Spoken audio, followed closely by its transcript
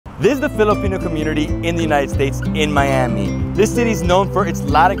This is the Filipino community in the United States in Miami. This city is known for its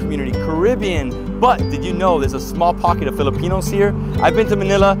Latin community, Caribbean, but did you know there's a small pocket of Filipinos here? I've been to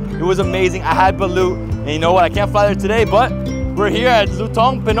Manila, it was amazing, I had balut, and you know what, I can't fly there today, but we're here at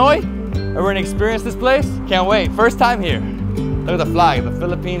Lutong, Pinoy, and we're gonna experience this place. Can't wait, first time here. Look at the flag, the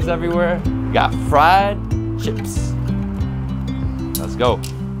Philippines everywhere. We got fried chips. Let's go.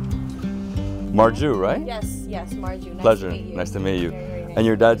 Marju, right? Yes, Marju. Nice Pleasure, to meet you. nice to meet you. Very, very nice. And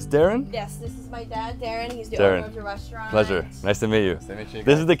your dad's Darren? Yes, this is my dad, Darren. He's the Darren. owner of the restaurant. Pleasure, nice to meet you. Nice to meet you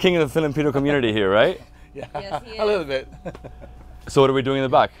This guys. is the king of the Filipino community here, right? Yeah, Yes, he a little is. bit. So what are we doing in the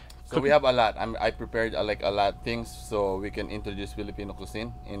back? So we have a lot. I prepared like a lot of things so we can introduce Filipino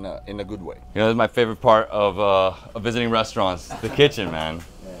cuisine in a good way. You know, this is my favorite part of visiting restaurants, the kitchen, man.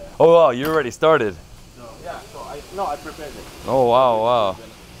 Oh wow, you already started. So, yeah, so I prepared it. Oh wow.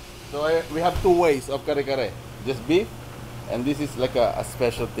 So we have two ways of kare-kare. Just beef, and this is like a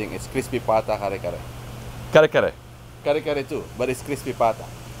special thing. It's crispy pata kare-kare. Kare-kare. Kare-kare too, but it's crispy pata.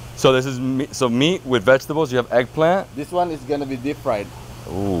 So this is meat with vegetables. You have eggplant. This one is gonna be deep fried.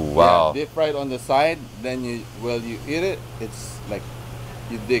 Ooh, wow. Yeah, deep fried on the side. Then you eat it. It's like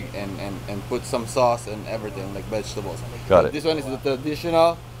you dig and put some sauce and everything like vegetables. Got But it. This one is the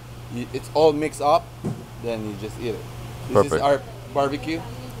traditional. It's all mixed up. Then you just eat it. This is Perfect. our barbecue.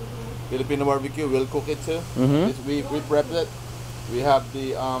 Filipino barbecue. We'll cook it too. Mhm. We prepped it. We have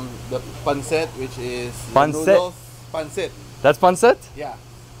the pancit, which is the Pancit? noodles. Pancit. That's pancit? Yeah.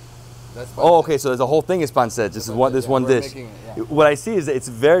 That's pancit. Oh, okay. So the whole thing is pancit. This is one. This Yeah, one we're dish. making it, yeah. What I see is that it's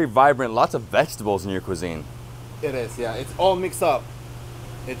very vibrant. Lots of vegetables in your cuisine. It is, yeah. It's all mixed up.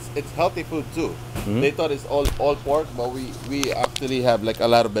 It's healthy food too. Mhm. They thought it's all pork, but we actually have like a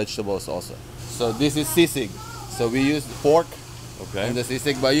lot of vegetables also. So this is sisig. So we use pork Okay. in the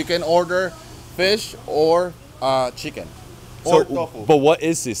sisig, but you can order fish or chicken So, or tofu. but what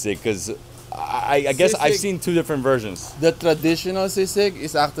is sisig? Because I guess I've Sisig- seen two different versions. The traditional sisig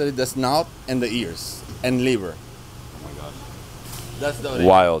is actually the snout and the ears and liver. Oh my god. That's the original.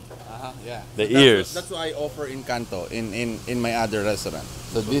 Wild. Yeah. The So ears. That's what I offer in Canto in my other restaurant.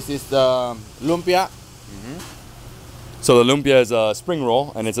 So this is the lumpia. So the lumpia is a spring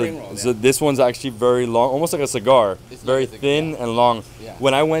roll, and Spring roll, so this one's actually very long, almost like a cigar. It's Very like a thin cigar. and long. Yeah.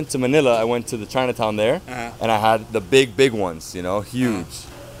 When I went to Manila, I went to the Chinatown there, Uh-huh. and I had the big ones, you know, huge.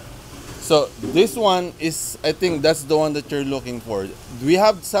 So this one is, I think that's the one that you're looking for. We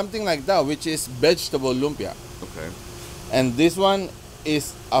have something like that, which is vegetable lumpia. Okay. And this one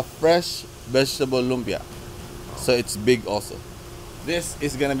is a fresh vegetable lumpia. So it's big also. This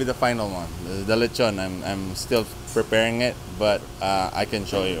is gonna be the final one, the lechon. I'm still preparing it, but I can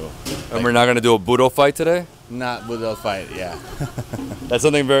show you. And we're not gonna do a budo fight today. Not budal fight, yeah. That's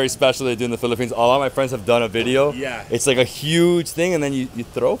something very special they do in the Philippines. A lot of my friends have done a video. Yeah. It's like a huge thing, and then you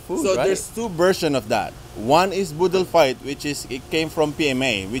throw food, So right? there's two versions of that. One is budal fight, which is it came from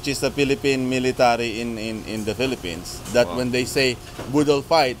PMA, which is the Philippine military in the Philippines. That Wow. when they say budal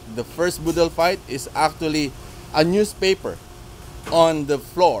fight, the first budal fight is actually a newspaper on the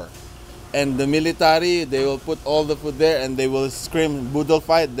floor. And the military, they will put all the food there and they will scream budal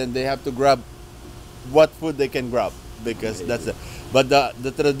fight, then they have to grab what food they can grab because that's it. But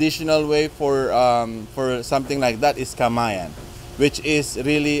the traditional way for something like that is kamayan, which is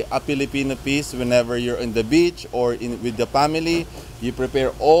really a Filipino piece. Whenever you're in the beach or with the family, you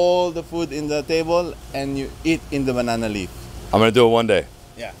prepare all the food in the table and you eat in the banana leaf. I'm gonna do it one day.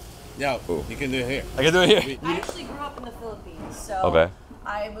 Yeah, you can do it here. I can do it here. I actually grew up in the Philippines, so Okay.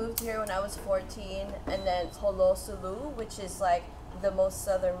 I moved here when I was 14, and then Holo Sulu, which is like the most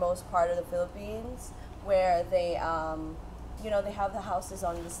southernmost part of the Philippines, where they, they have the houses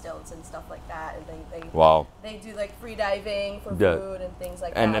on the stilts and stuff like that, and Wow. they do like free diving for Yeah. food and things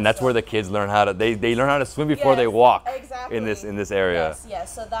like And that. that's so- where the kids learn how to they learn how to swim before they Yes, walk exactly. in this area.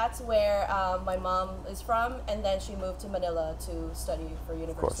 Yes. So that's where my mom is from, and then she moved to Manila to study for Of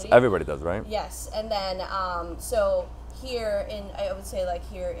course, university. everybody does, right? Yes, and then so here I would say like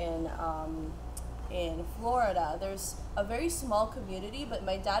here in Florida, there's a very small community, but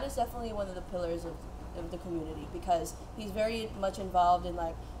my dad is definitely one of the pillars of the community because he's very much involved in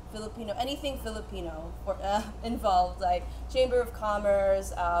like anything Filipino involved, like Chamber of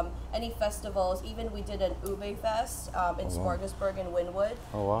Commerce, any festivals. Even we did an Ube Fest in Smorgasburg and Wynwood.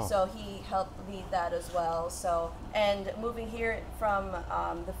 Oh, wow. So he helped lead that as well. So, and moving here from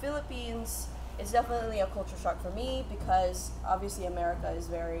the Philippines, it's definitely a culture shock for me because obviously America is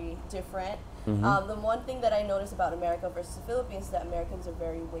very different. The one thing that I noticed about America versus the Philippines is that Americans are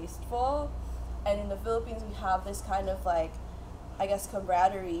very wasteful, and in the Philippines we have this kind of like I guess,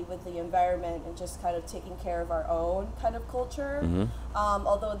 camaraderie with the environment and just kind of taking care of our own kind of culture.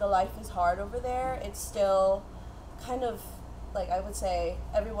 Although the life is hard over there, it's still kind of, like, I would say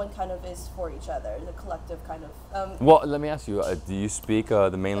everyone kind of is for each other, the collective kind of. Well, let me ask you, do you speak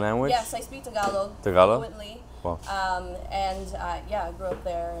the main language? Yes, I speak Tagalog fluently. Wow. Yeah, I grew up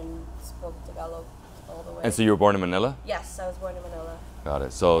there and spoke Tagalog all the way. And so you were born in Manila? Yes, I was born in Manila. Got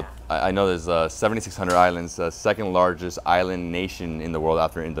it. So I know there's 7,600 islands, second largest island nation in the world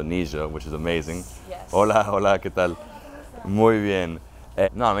after Indonesia, which is amazing. Yes. Hola, hola, ¿qué tal? Muy bien.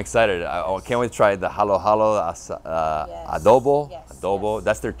 No, I'm excited. I can't wait to try the halo halo adobo. Yes, Adobo. yes.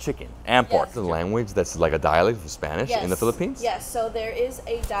 That's their chicken and pork. Yes. The language that's like a dialect of Spanish in the Philippines? Yes, so there is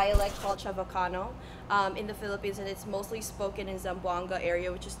a dialect called Chavacano in the Philippines, and it's mostly spoken in Zamboanga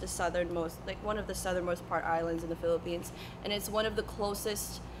area, which is the southernmost, like one of the southernmost part islands in the Philippines, and it's one of the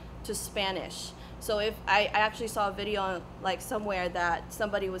closest to Spanish. So if I actually saw a video on, like, somewhere that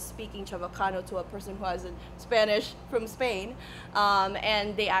somebody was speaking Chavacano to a person who has Spanish from Spain,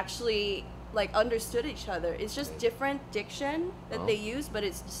 and they actually like understood each other. It's just different diction that they use, but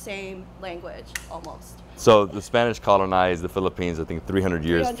it's the same language almost. So the Spanish colonized the Philippines, I think 300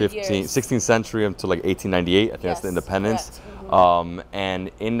 years, 16th century until like 1898, I think that's the independence. And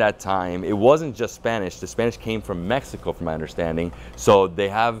in that time, it wasn't just Spanish. The Spanish came from Mexico, from my understanding. So they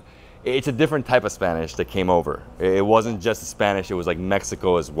have, it's a different type of Spanish that came over. It wasn't just Spanish, it was like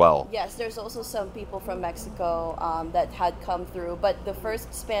Mexico as well. Yes, there's also some people from Mexico that had come through, but the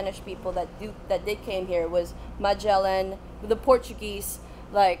first Spanish people that did came here was Magellan, the Portuguese,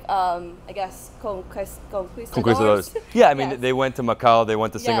 like I guess conquistadors. Yeah, I mean they went to Macau, they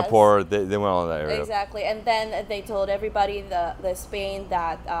went to Singapore, they went all that area. Exactly, and then they told everybody the Spain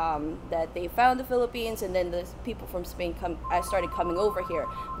that that they found the Philippines, and then the people from Spain started coming over here.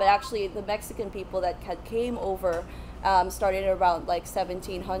 But actually, the Mexican people that came over started around like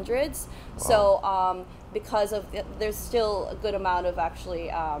 1700s. Wow. So because of there's still a good amount of actually.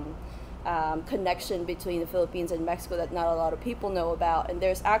 Connection between the Philippines and Mexico that not a lot of people know about, and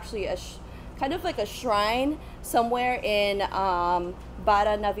there's actually a kind of like a shrine somewhere in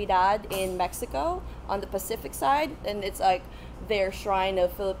Bara Navidad in Mexico on the Pacific side, and it's like their shrine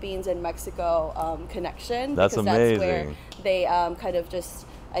of Philippines and Mexico connection. That's amazing. That's where they kind of just,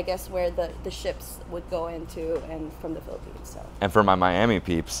 I guess, where the ships would go into and from the Philippines. So. And for my Miami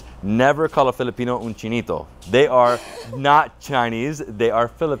peeps, never call a Filipino un chinito. They are not Chinese. They are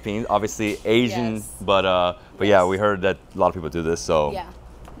Philippines, obviously Asian, but yeah, we heard that a lot of people do this. So yeah,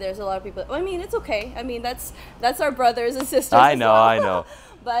 there's a lot of people. I mean, it's okay. I mean, that's our brothers and sisters. I know.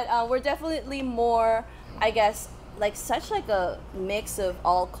 But we're definitely more, I guess, like such like a mix of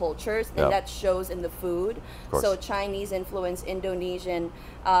all cultures, and that shows in the food. So Chinese influence, Indonesian,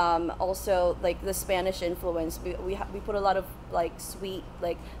 also like the Spanish influence. We put a lot of like sweet,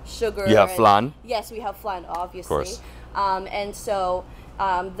 like sugar. You have flan? Yes, we have flan, obviously. And so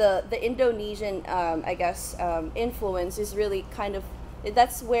the Indonesian, I guess, influence is really kind of,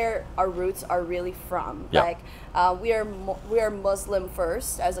 that's where our roots are really from. Like we are Muslim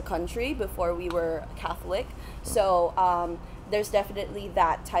first as a country before we were Catholic. So there's definitely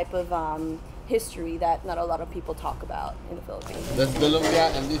that type of history that not a lot of people talk about in the Philippines. That's the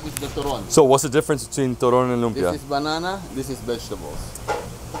lumpia, and this is the turon. So what's the difference between turon and lumpia? This is banana, this is vegetables.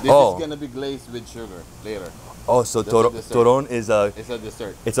 This is gonna be glazed with sugar later. Oh, so turon is it's a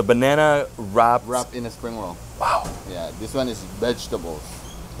dessert. It's a banana wrapped in a spring roll. Wow. Yeah, this one is vegetables.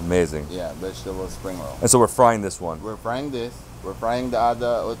 Amazing. Yeah, vegetable spring roll. And so we're frying this one. We're frying this. We're frying the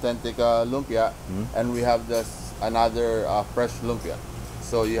other authentic lumpia, and we have another fresh lumpia.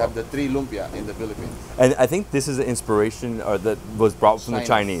 So you have the 3 lumpia in the Philippines. And I think this is an inspiration that was brought from the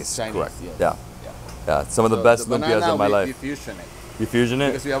Chinese. Correct. Yes. Yeah. Some of the best lumpias in my life. We fusion it. You fusion it?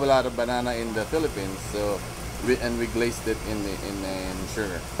 Because we have a lot of banana in the Philippines, so we glazed it in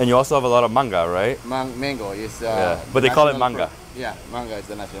sugar. And you also have a lot of manga, right? Mango is. But they call it manga. Fruit. Yeah, manga is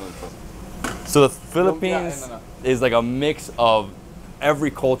the national fruit. So the Philippines is like a mix of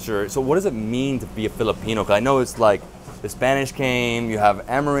every culture. So what does it mean to be a Filipino? Because I know it's like the Spanish came, you have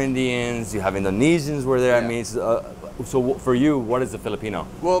Amerindians, you have Indonesians were there. I mean, so for you, what is a Filipino?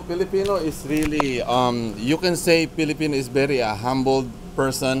 Well, Filipino is really, you can say Filipino is very a humble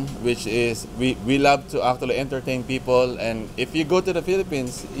person, which is, we love to actually entertain people. And if you go to the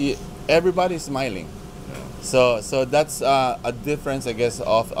Philippines, everybody's smiling. So that's a difference, I guess,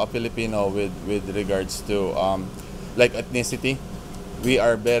 of a Filipino with regards to like ethnicity. We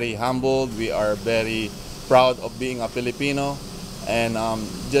are very humbled. We are very proud of being a Filipino, and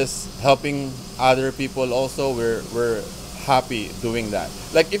just helping other people. Also, we're happy doing that.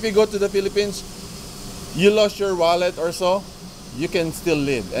 Like if you go to the Philippines, you lost your wallet or so, you can still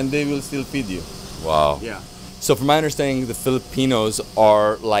live and they will still feed you. Wow. Yeah. So from my understanding, the Filipinos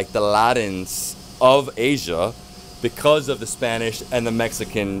are like the Latins of Asia because of the Spanish and the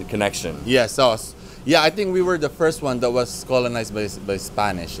Mexican connection. Yes, us. Yeah, I think we were the first one that was colonized by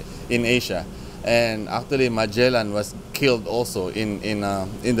Spanish in Asia. And actually Magellan was killed also in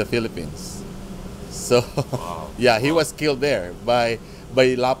the Philippines. So Wow. yeah, he was killed there by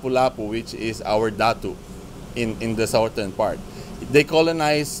Lapu-Lapu, which is our Datu in the southern part. They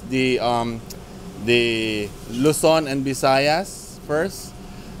colonized the Luzon and Visayas first.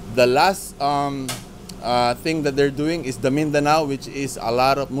 The last thing that they're doing is the Mindanao, which is a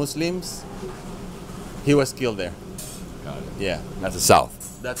lot of Muslims. He was killed there. Got it. Yeah, That's the South.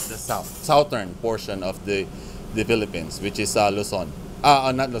 that's the southern portion of the Philippines, which is Luzon.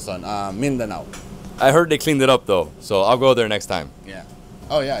 Not Luzon, Mindanao. I heard they cleaned it up though, so I'll go there next time. Yeah.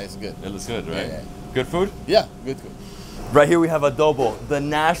 Oh yeah, it's good. It looks good, right? Yeah, Good food? yeah, good. Right here we have adobo, the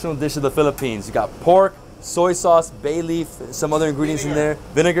national dish of the Philippines. You got pork, soy sauce, bay leaf, some other ingredients in there.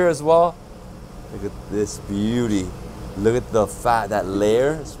 Vinegar as well. Look at this beauty. Look at the fat, that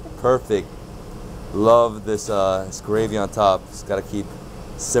layer. It's perfect. Love this, this gravy on top. Just gotta keep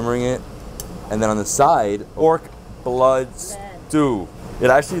simmering it. And then on the side, pork blood stew. It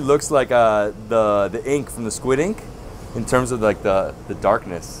actually looks like the ink from the squid ink in terms of like the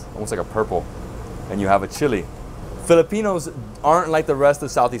darkness, almost like a purple. And you have a chili. Filipinos aren't like the rest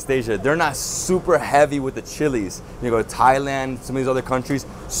of Southeast Asia. They're not super heavy with the chilies. You go to Thailand, some of these other countries,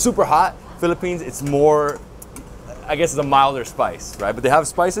 super hot. Philippines, it's more, I guess it's a milder spice, right? But they have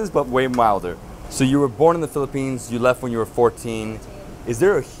spices, but way milder. So you were born in the Philippines, you left when you were 14. Is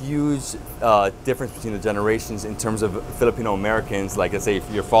there a huge difference between the generations in terms of Filipino Americans? Like, let's say if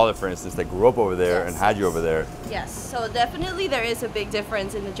your father, for instance, that grew up over there and had you over there. Yes, so definitely there is a big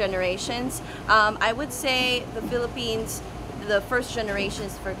difference in the generations. I would say the Philippines, the first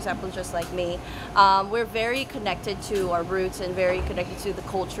generations, for example, just like me, we're very connected to our roots and very connected to the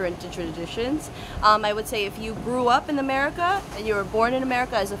culture and to traditions. I would say if you grew up in America and you were born in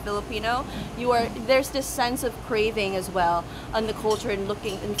America as a Filipino, there's this sense of craving as well on the culture and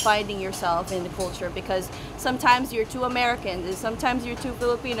looking and finding yourself in the culture, because sometimes you're too American and sometimes you're too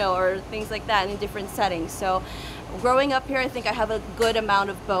Filipino or things like that in different settings. So growing up here, I think I have a good amount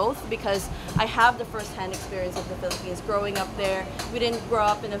of both because I have the first-hand experience of the Philippines. Growing up there, we didn't grow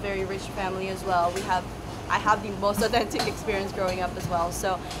up in a very rich family as well. I have the most authentic experience growing up as well.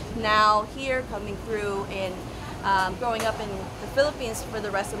 So now here, coming through and growing up in the Philippines for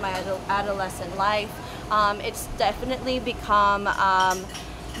the rest of my adolescent life, it's definitely become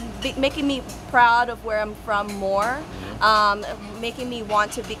making me proud of where I'm from more, making me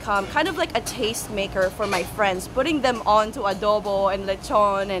want to become kind of like a taste maker for my friends, putting them on to adobo and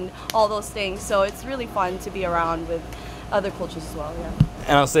lechon and all those things. So it's really fun to be around with other cultures as well, yeah.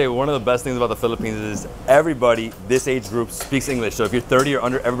 And I'll say one of the best things about the Philippines is everybody, this age group, speaks English. So if you're 30 or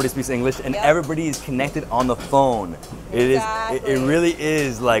under, everybody speaks English, and Yep. everybody is connected on the phone. Exactly. It really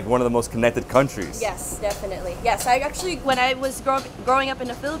is like one of the most connected countries. Yes, definitely. Yes, I actually, when I was growing up in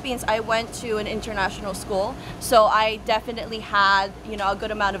the Philippines, I went to an international school. So I definitely had, a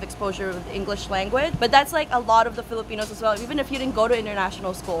good amount of exposure with the English language. But that's like a lot of the Filipinos as well. Even if you didn't go to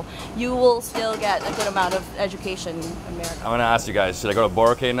international school, you will still get a good amount of education in America. I'm gonna ask you guys, should I go to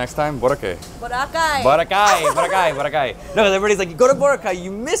Boracay next time? Boracay. Boracay. Boracay. No, everybody's like, go to Boracay,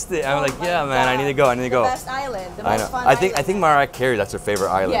 you missed it. I'm Oh like, my yeah, man, I need to go. The best island, the I most know. fun I think island. Mariah Carey, that's her favorite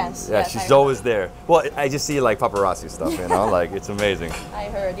island. Yes, Yeah, yes, she's I always there. Well, I just see like paparazzi stuff, like it's amazing. I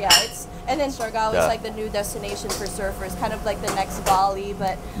heard, yeah. And then Siargao Yeah. is like the new destination for surfers, kind of like the next Bali,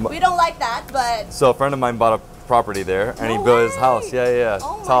 but we don't like that, but So a friend of mine bought a property there, and he No built his way. house. Yeah.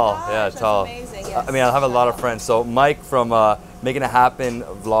 Oh my Tall. gosh, Yeah, that's tall. amazing, yes. I mean, I have a lot of friends. So Mike from Making It Happen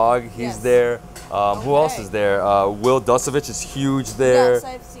vlog, he's Yes. there. Who else Okay. is there? Will Dusovich is huge there. yes,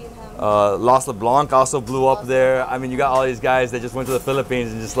 I've seen him. Los LeBlanc also blew up Los there. LeBlanc. I mean, you got all these guys that just went to the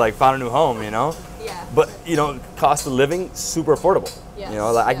Philippines and just like found a new home, Yeah. But cost of living super affordable. Yes,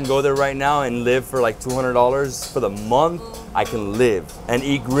 Like I can yes. go there right now and live for like $200 for the month. I can live and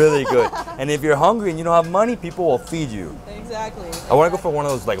eat really good. And if you're hungry and you don't have money, people will feed you. Exactly. I want to go for one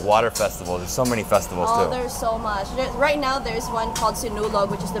of those like water festivals. There's so many festivals Oh, too. there's so much. Right now, there's one called Sinulog,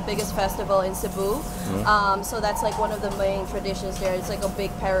 which is the biggest festival in Cebu. Mm-hmm. So that's like one of the main traditions there. It's like a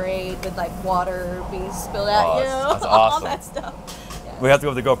big parade with like water being spilled at Oh, you. that's all awesome. that stuff. Yeah. We have to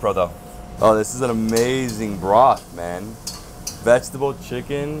go with the GoPro though. Oh, this is an amazing broth, man. Vegetable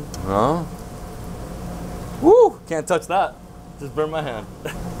chicken. Huh? Woo! Can't touch that. Just burn my hand.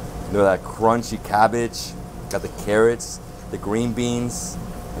 Look at that crunchy cabbage. Got the carrots, the green beans,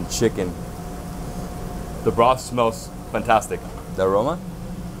 and chicken. The broth smells fantastic. The aroma?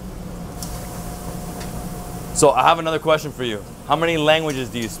 So I have another question for you. How many languages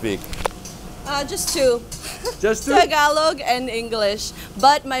do you speak? Just two. Just two? Tagalog and English.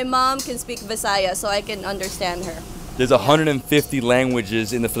 But my mom can speak Visaya, so I can understand her. There's 150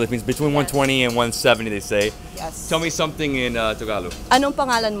 languages in the Philippines, between 120 and 170 they say. Yes. Tell me something in Tagalog. Anong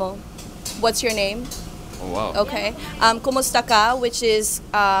pangalan mo? What's your name? Oh wow. Okay. Kumusta ka, which is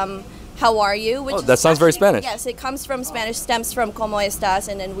how are you? Which Oh, that sounds very Spanish. Yes, it comes from Spanish, stems from como estas,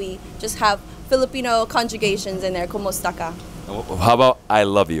 and then we just have Filipino conjugations in there. Kumusta ka? How about I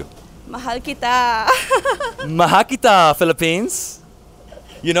love you? Mahal kita. Mahal kita, Philippines.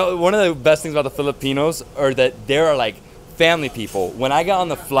 You know, one of the best things about the Filipinos are that they're like family people. When I got on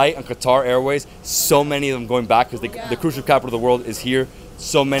the flight on Qatar Airways, so many of them going back because the cruise ship capital of the world is here.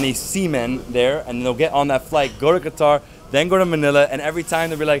 So many seamen there, and they'll get on that flight, go to Qatar, then go to Manila, and every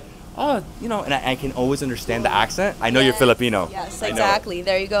time they'll be like, oh, you know, and I can always understand the accent. I know you're Filipino. Yes, exactly.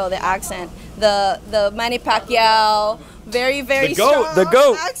 There you go, the accent. The Manny Pacquiao, very, very strong the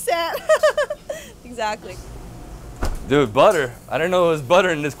goat. accent. Exactly. Dude, butter. I didn't know there was butter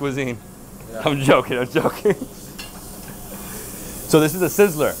in this cuisine. Yeah. I'm joking. So this is a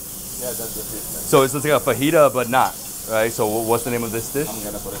sizzler. Yeah, that's the sizzler. So it's like a fajita, but not, right? So what's the name of this dish? I'm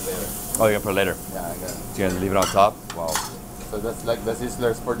gonna put it later. Oh, you're gonna put it later? Yeah, I got it. So you're gonna leave it on top? Wow. So that's like the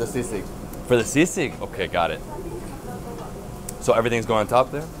sizzlers for the sisig. For the sisig? Okay, got it. So everything's going on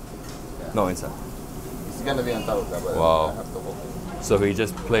top there? Yeah. No, inside. It's gonna be on top of that, but Wow. I have to hold it. So he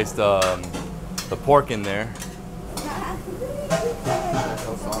just placed the pork in there.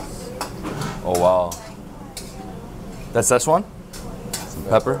 Sauce. Oh, wow. That's Szechuan? Some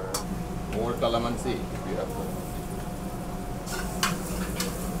pepper? More calamansi if you have to.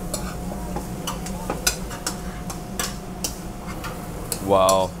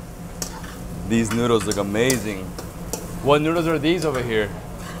 Wow. These noodles look amazing. What noodles are these over here?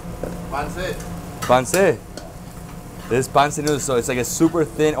 Pancit. Pancit. This is pancit noodles, so it's like a super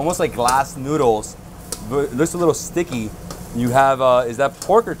thin, almost like glass noodles. But it looks a little sticky. You have, is that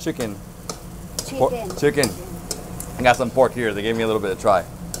pork or chicken? Chicken. Chicken. I got some pork here. They gave me a little bit to try.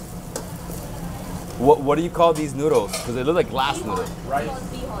 What do you call these noodles? Because they look like glass noodles. Rice.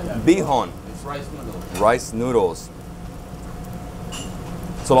 Bihon. It's rice noodles. Rice noodles.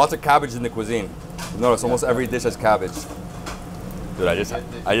 So lots of cabbage in the cuisine. Notice almost every dish has cabbage. Dude, I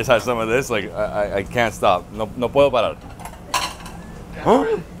just had some of this. Like I can't stop. No puedo parar.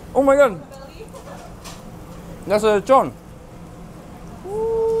 Huh? Oh my god. That's a lechon.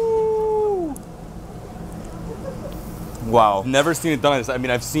 Wow, never seen it done like this. I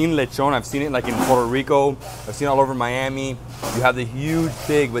mean, I've seen lechon. I've seen it like in Puerto Rico. I've seen it all over Miami. You have the huge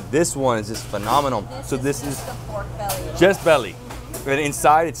pig, but this one is just phenomenal. So this is the pork belly. just belly. And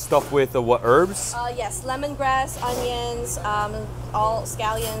inside it's stuffed with what herbs? Yes, lemongrass, onions, all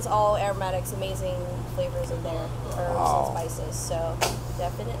scallions, all aromatics, amazing flavors in there, herbs and spices. So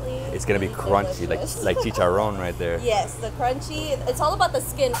definitely, It's gonna be crunchy, delicious. like chicharron right there. Yes, the crunchy. It's all about the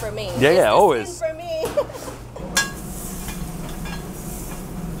skin for me. Yeah, It's the always. skin for me.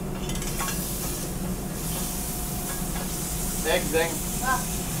 Egg.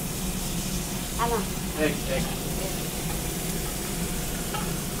 Ano? Egg.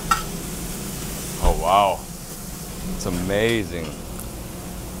 Oh wow, it's amazing.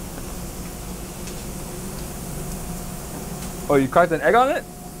 Oh, you cracked an egg on it?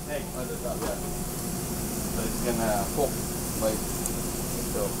 Egg on the top, yeah. So it's gonna cook like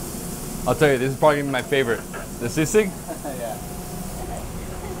so. I'll tell you, this is probably gonna be my favorite. The sisig? Yeah.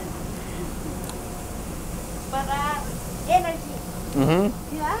 Para energy.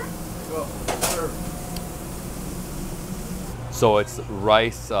 Mm-hmm. Yeah? Go. Serve. So it's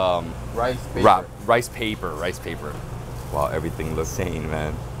rice, Rice paper. wrap, rice paper. Wow, everything looks sane,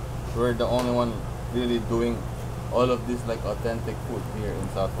 man. We're the only one really doing all of this like authentic food here in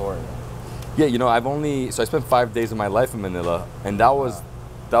South Florida. Yeah, you know, I spent 5 days of my life in Manila, and that was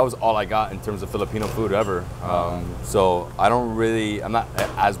all I got in terms of Filipino food ever. So I'm not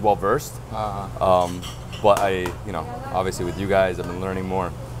as well versed, but obviously with you guys, I've been learning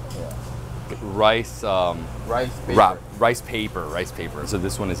more. Yeah. Rice, Rice paper. rice paper. So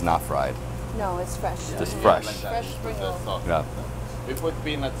this one is not fried, No, it's fresh. just Yeah, fresh. like that. Fresh spring roll. That's soft. Yeah. We put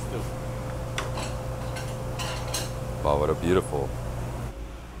peanuts too. Wow, what a beautiful.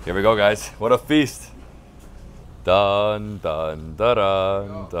 Here we go, guys. What a feast. Dun, dun,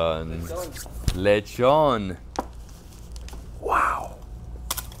 dun, dun, dun. Lechon. Wow.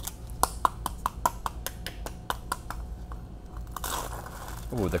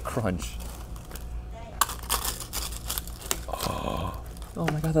 Oh, the crunch. Oh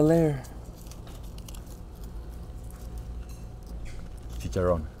my god, the layer.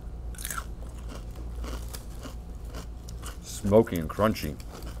 chicharron. Smoky and crunchy.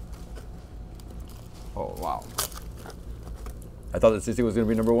 Oh, wow. I thought the sisig was gonna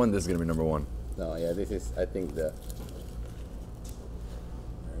be number one. This is gonna be number one. No, yeah, this is, I think, the...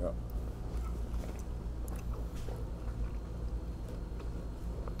 There you go.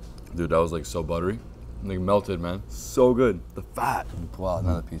 Dude, that was like so buttery. Like melted, man. So good. The fat. Pull out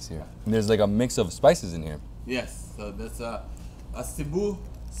another piece here. And there's like a mix of spices in here. Yes, so that's a Cebu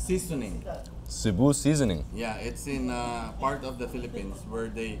seasoning. Cebu seasoning. Yeah, it's in part of the Philippines where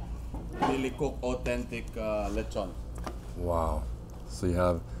they really cook authentic lechon. Wow. So you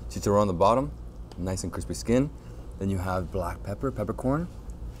have chicharron on the bottom, nice and crispy skin. Then you have black pepper, peppercorn.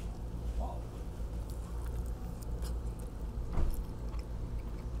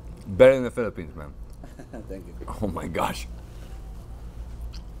 Better than the Philippines, man. Thank you. Oh my gosh.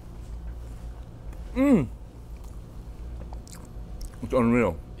 It's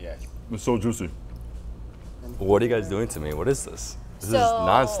unreal. Yes. It's so juicy. What are you guys doing to me? What is this? This is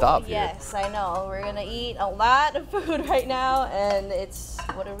non-stop here. Yes, I know. We're gonna eat a lot of food right now, and it's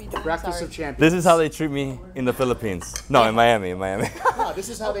what are we doing? Practice Sorry. of champions. This is how they treat me in the Philippines. No, in Miami, No, this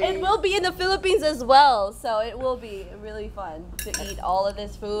is how they. It will be in the Philippines as well, so it will be really fun to eat all of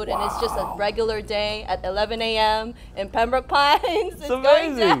this food, and it's just a regular day at 11 a.m. in Pembroke Pines. It's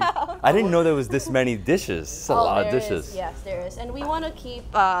going amazing. down. I didn't know there was this many dishes. It's a lot of there dishes. is. Yes, there is. And we want to keep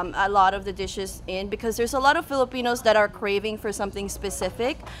a lot of the dishes in because there's a lot of Filipinos that are craving for something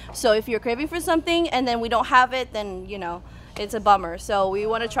specific. So if you're craving for something and then we don't have it, then, you know, it's a bummer. So we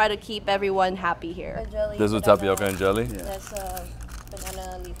want to try to keep everyone happy here. This is tapioca and jelly. That's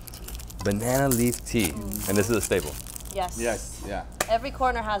banana leaf tea. Banana leaf tea. And this is a staple. Yes. Yes, yeah. Every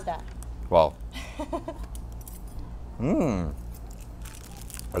corner has that. Wow. I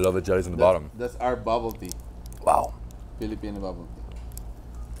love the jellies in the bottom. That's our bubble tea. Wow. Filipino bubble tea.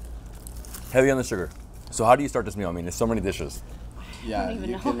 Heavy on the sugar. So how do you start this meal? I mean, there's so many dishes. Yeah, don't even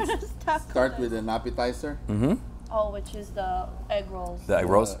you know can where to start with an appetizer. Oh, which is the egg rolls. The egg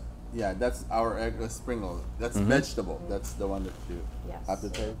rolls. Yeah, that's our egg spring roll. That's vegetable. That's the one that you Yes. have to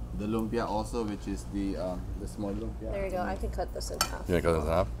try. The lumpia also, which is the small lumpia. There you go. I can cut this in half. You cut this in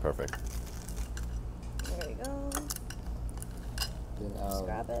half? Perfect. There you go. Then Just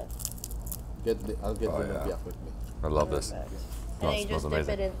grab it. I'll get Oh, the yeah. lumpia quickly. I love this. Perfect. Oh, And it then you smells just dip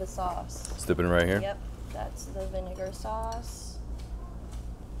amazing. it in the sauce. Just dip it in right here. Yep, that's the vinegar sauce.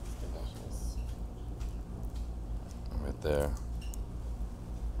 It's delicious. Right there.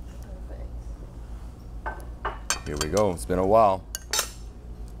 Perfect. Here we go. It's been a while.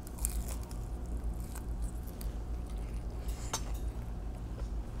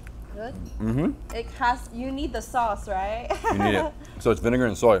 Good? It has, you need the sauce, right? You need it. So it's vinegar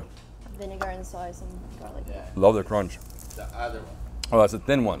and soy. Vinegar and soy, some garlic. Yeah. Love the crunch. The other one. Oh, that's the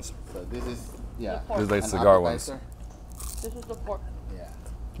thin ones. So this is yeah. pork. This is like an cigar ones. appetizer. This is the pork. Yeah.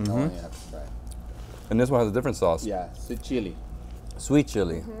 Oh, you have to try. And this one has a different sauce. Yeah, sweet chili. Sweet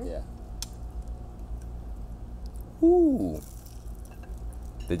chili. Yeah. Ooh.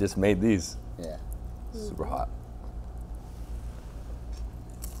 They just made these. Yeah. Super hot.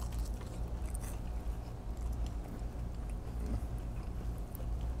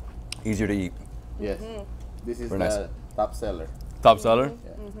 Easier to eat. Yes. This is Very the nice. top seller. Top seller?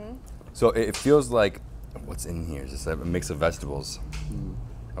 Yeah. So it feels like, what's in here? Just a mix of vegetables.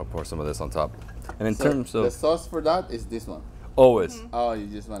 I'll pour some of this on top. And in So terms the of, sauce for that is this one. always. Oh, you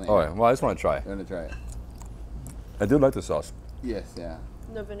just want to. Oh, yeah. Well, I just want to try. You want to try it? I do like the sauce. Yes. Yeah.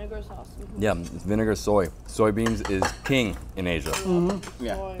 The vinegar sauce. Yeah, it's vinegar, soy. Soybeans is king in Asia.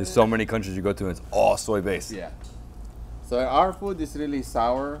 Yeah. There's so many countries you go to and it's all soy based. Yeah. So our food is really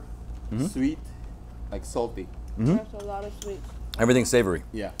sour, sweet, like salty. There's a lot of sweets. Everything's savory.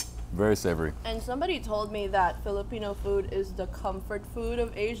 Yeah. Very savory. And somebody told me that Filipino food is the comfort food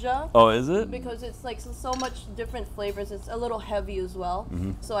of Asia. Oh, is it? Because it's like so much different flavors. It's a little heavy as well.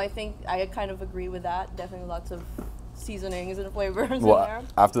 So I think I kind of agree with that. Definitely lots of seasonings and flavors in Well, there.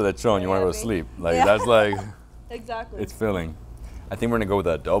 after that show, you want to go to Heavy. sleep. Like, Yeah. that's like, Exactly. it's filling. I think we're going to go with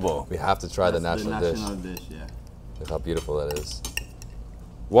adobo. We have to try the That's national the dish. national dish. Yeah. Look how beautiful that is.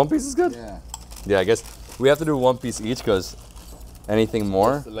 One piece is good? Yeah. Yeah, I guess we have to do one piece each because anything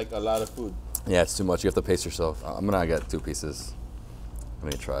more, It's like a lot of food. yeah, it's too much. You have to pace yourself. I'm going to get 2 pieces.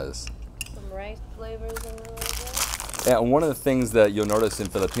 Let me try this. Some rice flavors in there. Yeah, and one of the things that you'll notice in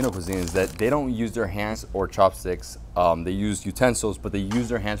Filipino cuisine is that they don't use their hands or chopsticks. They use utensils, but they use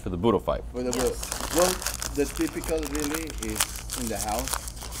their hands for the boodle fight. For the well, the typical really is in the house.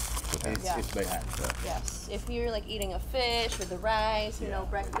 Yeah. It's by hand. Yes. If you're like eating a fish with the rice, you know,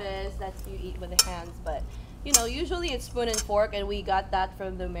 breakfast, that's you eat with the hands. But you know, usually it's spoon and fork, and we got that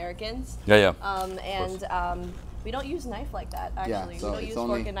from the Americans. Yeah, yeah. We don't use knife like that, actually. so We don't it's use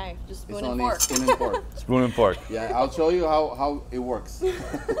only- fork and knife, just It's spoon and only fork. spoon and fork. Spoon and fork. Yeah, I'll show you how it works.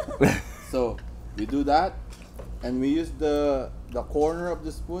 So we do that, and we use the corner of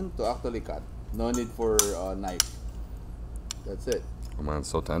the spoon to actually cut. No need for a knife. That's it. Oh man, it's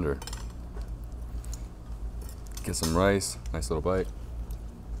so tender. Get some rice, nice little bite.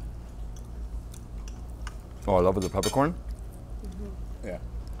 Oh, I love it, the peppercorn. Yeah.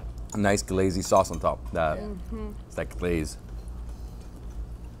 Nice glazy sauce on top. That it's like glaze.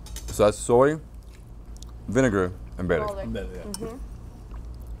 So that's soy, vinegar, and butter. Garlic.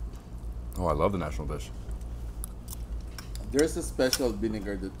 Oh, I love the national dish. There's a special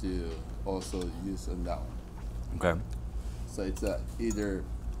vinegar that you also use on that one. Okay. So it's either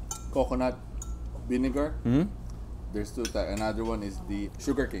coconut vinegar. There's two types. Another one is the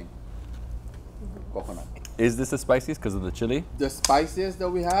sugar cane coconut. Is this the spiciest because of the chili? The spiciest that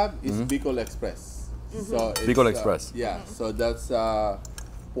we have is Bicol Express. So it's, Bicol Express. Yeah. So that's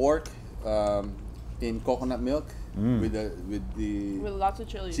pork in coconut milk with the With lots of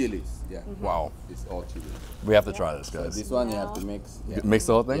chilies. chilies. Yeah. Wow. It's all chili. We have to try this, So guys. this one you have to mix. Yeah. Mix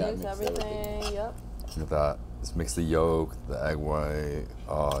the whole thing? Yeah. Mix mix everything, yep. Look at that. Let's mix the yolk, the egg white.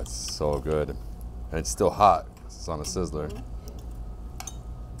 Oh, it's so good. And it's still hot. It's on a sizzler.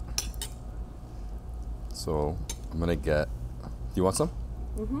 So I'm gonna get. Do you want some?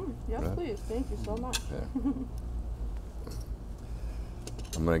 Yes, please. Thank you so much. Yeah.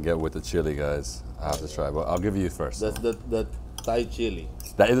 I'm gonna get with the chili, guys. I have to try, but I'll give you first. That's the Thai chili.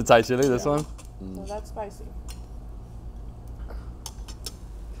 That is a Thai chili, this one? So that's spicy.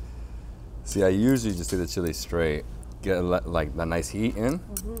 See, I usually just do the chili straight, get like the nice heat in.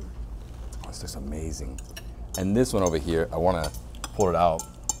 Oh, this looks amazing. And this one over here, I want to pull it out.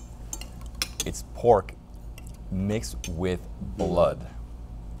 It's pork mixed with blood.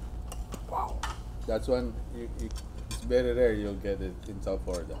 Wow. That's one. It's very rare you'll get it in South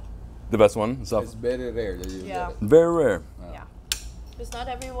Florida. The best one? So It's very rare that you Yeah. get it. very rare. Yeah. Because not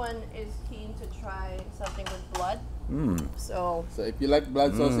everyone is keen to try something with blood. So, So if you like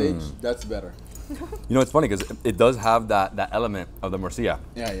blood sausage, that's better. You know, it's funny because it does have that element of the morcilla,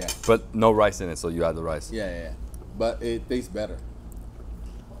 Yeah, yeah. but no rice in it, so you add the rice. Yeah, yeah. But it tastes better.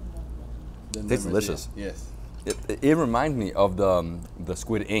 than Tastes the delicious. Morcilla. Yes. It reminds me of the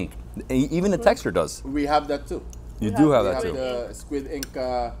squid ink. Even the texture does. We have that too. You do have We that have too. the squid ink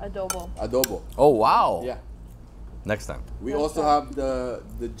adobo. adobo. Oh wow. Yeah. Next time. We also have the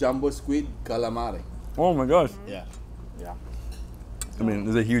jumbo squid calamari. Oh my gosh. Yeah. Yeah. I mean,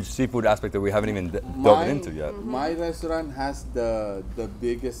 there's a huge seafood aspect that we haven't even dove into yet. My restaurant has the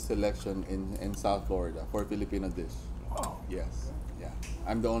biggest selection in South Florida for Filipino dish. Wow. Yes. Yeah.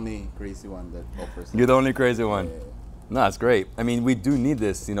 I'm the only crazy one that offers. You're the only crazy one. Yeah. No, that's great. I mean, we do need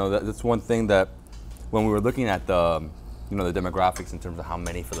this. You know, that's one thing that when we were looking at the, you know, the demographics in terms of how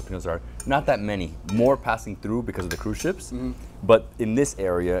many Filipinos are, not that many. More passing through because of the cruise ships. But in this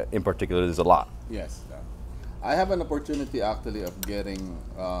area in particular, there's a lot. Yes. I have an opportunity actually of getting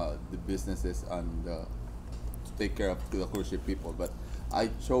the businesses and to take care of the cruise ship people, but I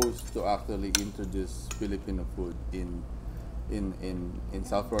chose to actually introduce Filipino food in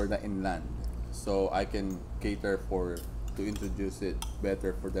South Florida inland, so I can cater to introduce it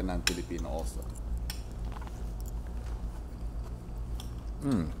better for the non-Filipino also.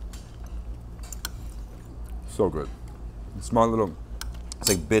 So good. Small little, it's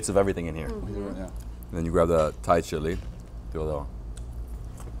like bits of everything in here. Yeah. And then you grab the Thai chili. Feel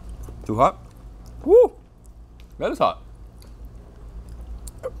that. Too hot? Woo! That is hot.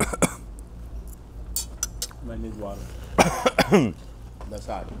 Might need water. That's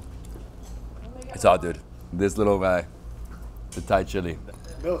hot. It's hot, dude. This little guy, the Thai chili.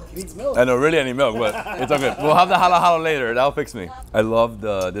 Milk. He needs milk. I don't really any milk, but it's all good. We'll have the hala hala later. That'll fix me. I love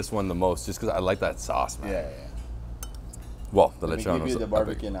this one the most just because I like that sauce, man. Yeah. Well, the Let me lechon give was you the epic.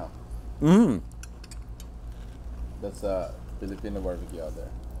 barbecue now. That's a Filipino barbecue out there.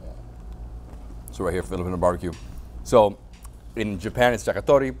 Yeah. So right here, Filipino barbecue. So in Japan, it's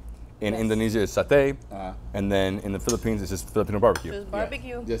chakatori. In Indonesia, it's satay. And then in the Philippines, it's just Filipino barbecue. Just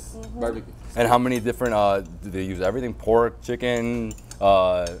barbecue. Just barbecue. And how many different, do they use everything? Pork, chicken?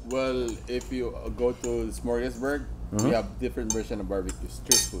 Well, if you go to the Smorgasburg, we have different version of barbecue,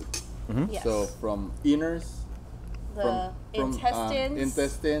 street food. Yes. So from inners, the from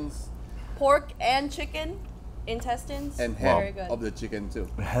intestines, pork and chicken, intestines, and very head good. of the chicken too.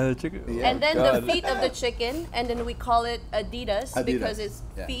 Hell, chicken. Yeah. And then God. the feet of the chicken, and then we call it Adidas, because it's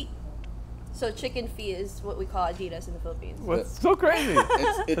yeah. feet. So chicken feet is what we call Adidas in the Philippines. What's so crazy?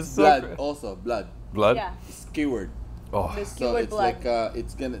 It's so blood cra- also, blood. Blood? Yeah. Skewered. Oh, The So skewered it's blood. like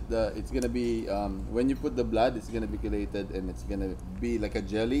it's gonna be when you put the blood, it's gonna be collated and it's gonna be like a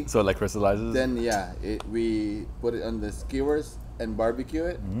jelly. so it like crystallizes? Then yeah, we put it on the skewers and barbecue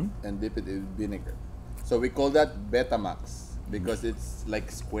it and dip it in vinegar. So we call that Betamax because it's like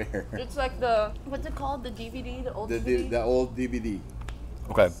square. It's like the what's it called? The DVD, the old The DVD. the old DVD.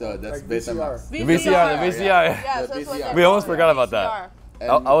 Okay. So that's Like VCR. Betamax. The VCR, the VCR. Yeah, The so that's what VCR. they're We almost called, forgot yeah, about that. VCR.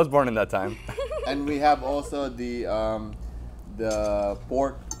 And, I was born in that time. and we have also the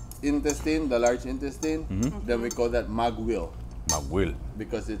pork intestine, the large intestine. Then we call that magwil My will.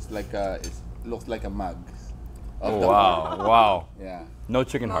 because it's like it looks like a mag. Oh, wow, wow. Yeah. No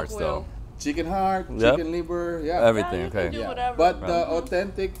chicken hearts Magwil. though. Chicken heart, Yep. chicken liver, yeah. Everything, Yeah, you can okay. do whatever. But the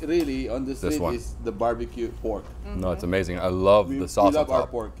authentic, really, on the street one. is the barbecue pork. No, it's amazing. I love We, the sauce we love on our top.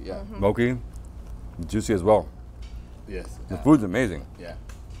 pork, yeah. Smoky, juicy as well. Yes. The food's amazing. Yeah.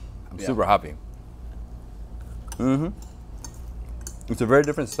 I'm Yeah. super happy. It's a very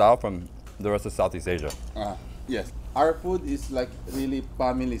different style from the rest of Southeast Asia. Yes. Our food is like really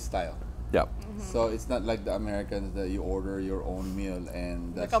family style. Yeah. So it's not like the Americans that you order your own meal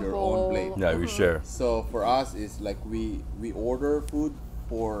and that's Like a your bowl. own plate. Yeah, we share. So for us, it's like we order food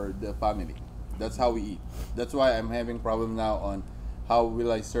for the family. That's how we eat. That's why I'm having problem now on how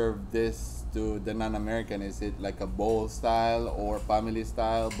will I serve this to the non-American. Is it like a bowl style or family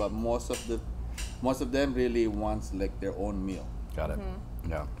style? But most of them really wants like their own meal. Got it.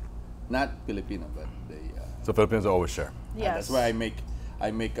 Yeah. Not Filipino, but they. So Filipinos always share. Yes. That's why I make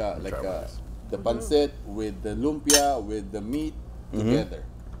like Try one. the pancit with the lumpia with the meat together.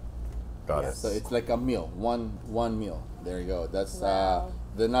 Got it. So it's like a meal, one meal. There you go. That's Wow.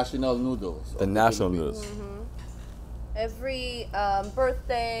 the national noodles. The of national Philippines. noodles. Every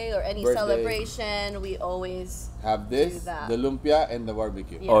birthday or any Birthday. celebration, we always Have this, that. the lumpia and the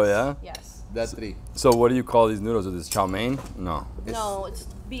barbecue. yes, Oh, yeah? Yes. That's three. So what do you call these noodles? Is this chow mein? No. No, it's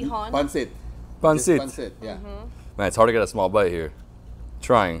bihon. Pancit. Pancit. Just pancit. Yeah. Man, it's hard to get a small bite here.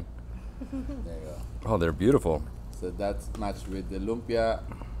 Trying. There you go. Oh, they're beautiful. So that's matched with the lumpia,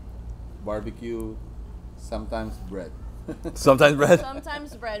 barbecue, sometimes bread. Sometimes bread.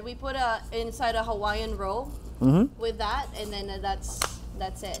 Sometimes bread. We put inside a Hawaiian roll with that, and then that's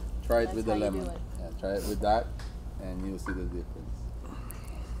it. Try it That's with how the you lemon. do it. Yeah, try it with that, and you'll see the difference.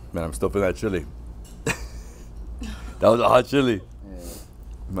 Man, I'm still feeling that chili. That was a hot chili. Yeah.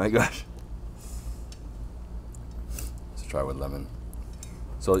 My gosh. Let's try with lemon.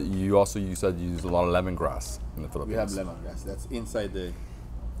 So you said you use a lot of lemongrass in the Philippines. We have lemongrass. That's inside the.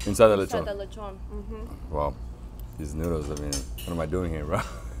 Inside the Inside lechon. the lechon. Wow. These noodles, I mean, what am I doing here, bro?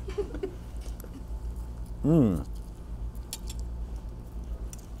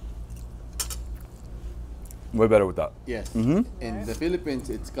 Way better with that. Yes. In the Philippines,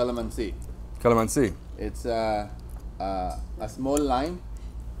 it's calamansi. Calamansi. It's a small lime,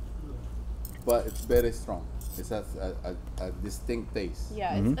 but it's very strong. It has a distinct taste.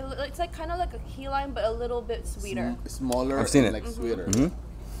 Yeah, it's like kind of like a key lime, but a little bit sweeter. Smaller I've seen and it. like sweeter.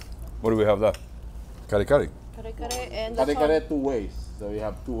 What do we have there? Kari kari. Kare kare and the Kare-kare two ways. So you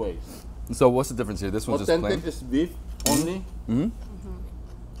have two ways. So what's the difference here? This one's just Authentic plain. is beef only.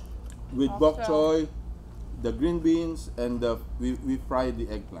 With bok choy, the green beans, and we fry the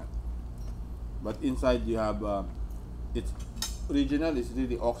eggplant. But inside you have it's original. It's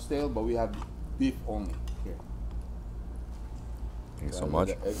really oxtail, but we have beef only here. Thank you so With much.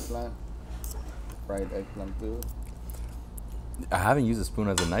 The eggplant, fried eggplant too. I haven't used a spoon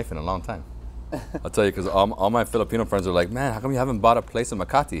as a knife in a long time. I'll tell you, because all my Filipino friends are like, man, how come you haven't bought a place in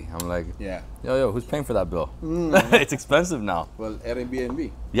Makati? I'm like, Yeah. yo, who's paying for that bill? It's expensive now. Well,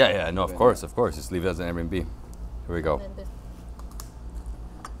 Airbnb. Yeah, no, of course. Just leave it as an Airbnb. Here we go.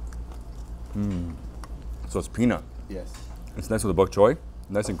 So it's peanut. Yes. It's nice with the bok choy,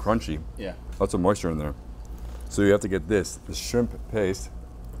 nice and crunchy. Yeah. Lots of moisture in there. So you have to get this, the shrimp paste.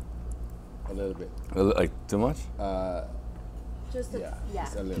 A little bit. Like too much? just Yeah.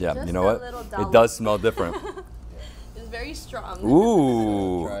 Just a little. Yeah, Just you know a what? little It dollop. does smell different. It's very strong.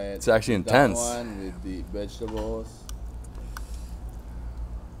 Ooh, Try it. it's actually That intense. one with the vegetables.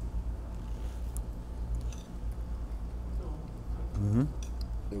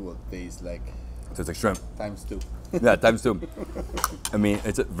 It will taste like So it's like shrimp. times two. Yeah, times two. I mean,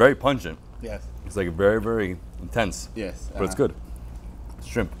 it's very pungent. Yes. It's like very, very intense. Yes. But it's good.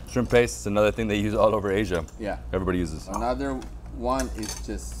 Shrimp paste is another thing they use all over Asia. Yeah. Everybody uses. Another one is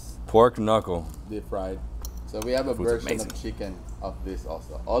just Pork knuckle. deep fried. So we have a Food's version amazing. of chicken of this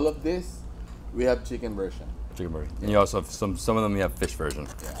also. All of this, we have chicken version. Chicken burger. And you also have some of them you have fish version.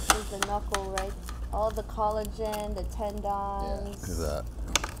 There's the knuckle, right? All the collagen, the tendons. Look at that.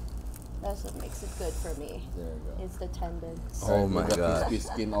 That's what makes it good for me. There you go. It's the tendons. Oh my With the God. crispy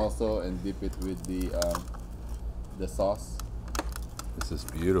skin also, and dip it with the sauce. This is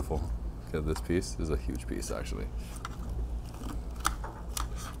beautiful. Okay, this piece is a huge piece actually.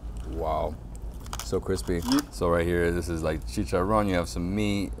 Wow. So crispy. So right here, this is like chicharron. You have some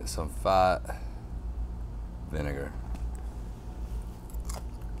meat, some fat, vinegar.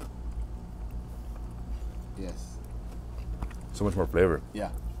 Yes. So much more flavor. Yeah.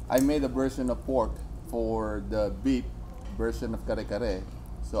 I made a version of pork for the beef version of kare-kare.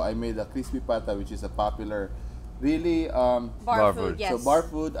 So I made a crispy pata, which is a popular, really Bar food. food, yes. So bar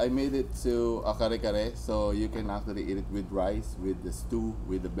food, I made it to a kare-kare, so you can actually eat it with rice, with the stew,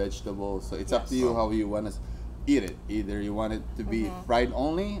 with the vegetables. So it's up to you how you want to eat it. Either you want it to be fried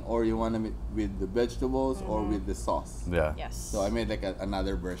only, or you want it with the vegetables or with the sauce. Yeah. Yes. So I made like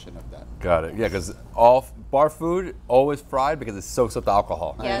another version of that. Got it. Yeah, because all bar food always fried because it soaks up the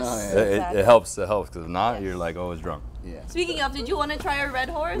alcohol. Yes. know, It, yeah. exactly. it helps. It helps because if not, you're like always drunk. Yeah. Speaking of, did you want to try our red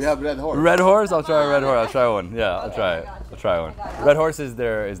horse? We have red horse. Red horse. I'll try a red horse. I'll try one. Yeah, I'll Okay, try I it. got you. I'll try one. I got it. Red horse is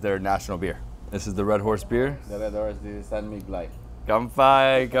their national beer. This is the red horse beer. The red horse, this is San Miglay.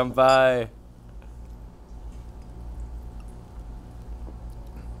 Kampai, kampai.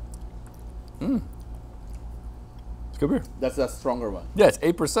 It's good beer. That's a stronger one. Yeah, it's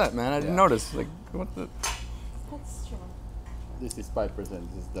 8%, man. I didn't Yeah. notice. Like, what the? That's true. This is 5%.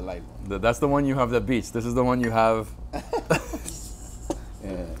 This is the light one. That's the one you have that beats. This is the one you have.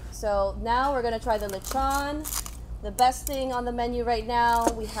 Yeah. So now we're gonna try the lechon. The best thing on the menu right now,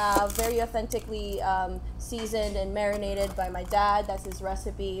 we have very authentically seasoned and marinated by my dad. That's his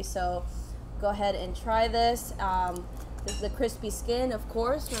recipe. So go ahead and try this. This is the crispy skin, of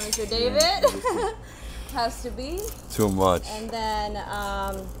course, from Mr. David. Has to be. Too much. And then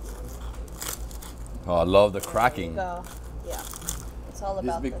Oh, I love the there you cracking. go. Yeah, it's all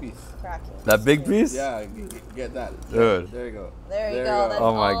about big the piece. cracking. That big piece? Yeah, get that. Dude. There you go. There you go. That's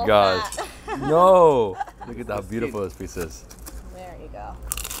Oh my all gosh. fat. No! Look at how beautiful this piece is. There you go.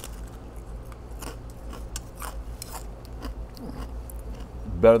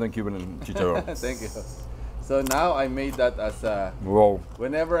 Better than Cuban and chicharron. Thank you. So now I made that as a, Whoa.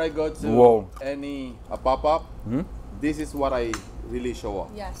 whenever I go to Whoa. any pop-up, this is what I really show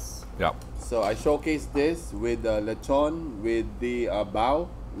off. Yes. Yeah. So I showcase this with lechon, with the bao,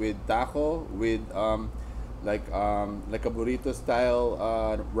 with taco, with like a burrito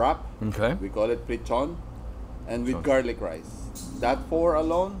style wrap. Okay. We call it prichon, and with garlic rice. That four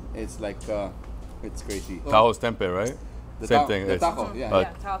alone, it's like it's crazy. Taho's tempeh, right? The Same ta- thing. the it's- taco, yeah. Yeah,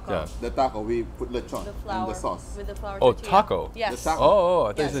 taco. yeah. The taco, we put lechon The flour. and the sauce. With the flour Oh, tortilla. taco. Yes. The taco. Oh, I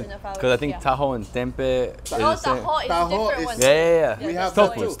Yes, thought in you the said flour, because I think yeah. taho and tempeh is Oh, the same. taho is Taho different is- one. Yeah, yeah, yeah. We Yeah, have that's that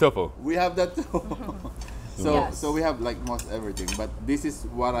tofu. too. It's tofu. We have that too. So Yes. so we have like most everything, but this is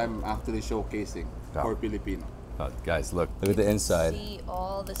what I'm actually showcasing Yeah. for Filipino. Guys, look at the inside. See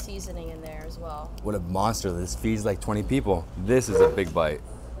all the seasoning in there as well. What a monster! This feeds like 20 people. This is a big bite.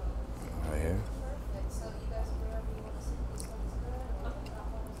 Right here.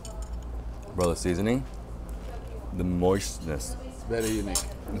 Bro, the seasoning, the moistness, It's very unique.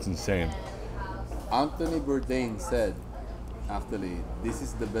 it's insane. Anthony Bourdain said, actually, this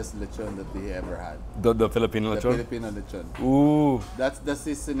is the best lechon that he ever had. The Filipino The lechon. Filipino lechon. Ooh, That's the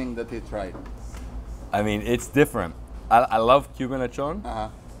seasoning that he tried. I mean, it's different. I love Cuban lechon, Uh-huh.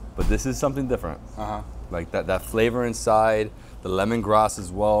 but this is something different. Uh-huh. Like that flavor inside, the lemongrass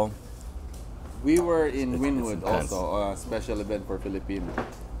as well. We were in It's Winwood intense. also, a special event for Filipino.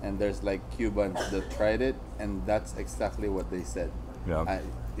 And there's like Cubans that tried it, and that's exactly what they said. Yeah.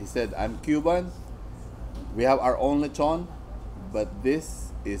 He said, I'm Cuban, we have our own lechon, but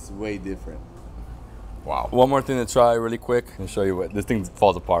this is way different. Wow. One more thing to try really quick and show you what this thing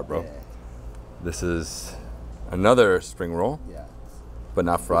falls apart, bro. Yeah. This is another spring roll, Yeah. but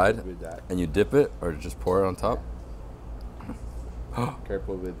not fried. With that. And you dip it or just pour it on top.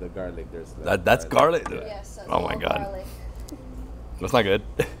 Careful with the garlic. There's like That's garlic. Yes. That's Oh my all God. garlic. That's not good.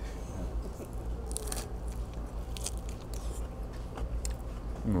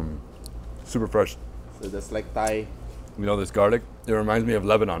 Super fresh. So that's like Thai. You know this garlic? It reminds me of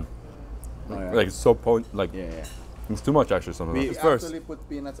Lebanon. Oh, yeah. Like it's so potent. Like Yeah, yeah. it's too much actually. Sometimes. We It's first. actually put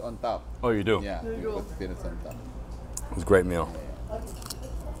peanuts on top. Oh, you do. Yeah, we put peanuts on top. It was a great meal.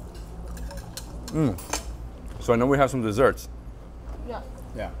 So I know we have some desserts. Yeah.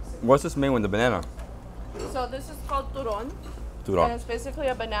 Yeah. What's this made with the banana? So this is called turon. And Turon. it's basically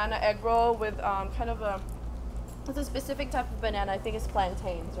a banana egg roll with kind of it's a specific type of banana. I think it's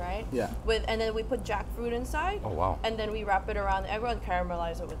plantains, right? Yeah. And then we put jackfruit inside. Oh wow. And then we wrap it around the egg roll and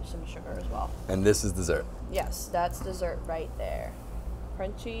caramelize it with some sugar as well. And this is dessert. Yes, that's dessert right there.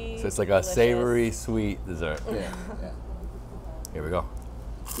 crunchy. So it's like a savory, sweet dessert. Yeah, yeah. Here we go.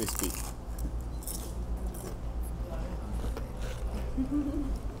 Crispy.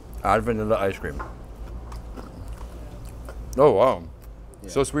 Add vanilla ice cream. Oh wow, Yeah.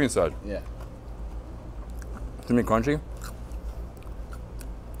 so sweet inside. Yeah. To me, crunchy.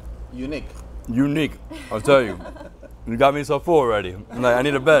 Unique. Unique, I'll tell you. You got me so full already. I'm like, I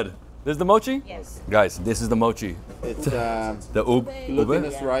need a bed. This is the mochi? Yes. Guys, this is the mochi. It's The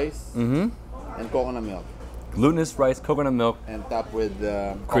glutinous ube. rice and coconut milk, Glutinous rice, coconut milk, and topped with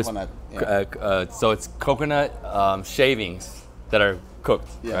crisp- coconut. Yeah. so it's coconut shavings that are cooked,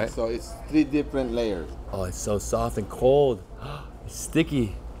 Yeah, right? so it's 3 different layers. Oh, it's so soft and cold. It's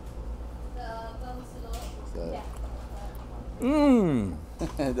sticky. So Mmm.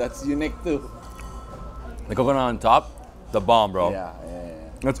 that's unique too. The coconut on top, the bomb, bro. Yeah,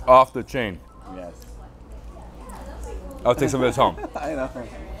 yeah, It's off the chain. yeah. Yes. I'll take some of this home. I know.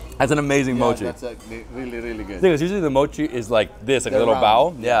 That's an amazing Yeah, mochi. that's really, really good. Thing is, usually the mochi is like this, like a The little bow.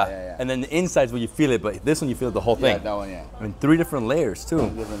 round. Yeah. Yeah. And then the inside's where you feel it, but this one you feel the whole Yeah, thing. that one, yeah. And 3 different layers too.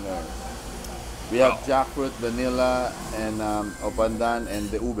 Different layers. We have jackfruit, vanilla, and opandan, and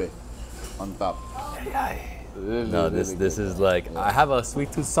the ube on top. Really, No, this really good. is like, I have a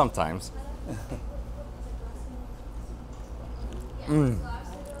sweet tooth sometimes.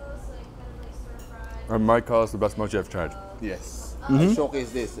 I might call this the best mochi I've tried. Yes. I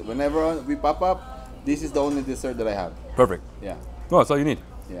showcase this. Whenever we pop up, this is the only dessert that I have. Perfect. Yeah. Oh, that's all you need.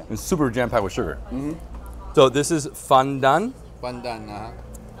 Yeah. It's super jam-packed with sugar. So this is fandan. Pandan,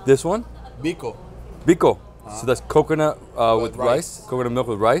 This one, biko, biko. So that's coconut with With rice. rice. Coconut milk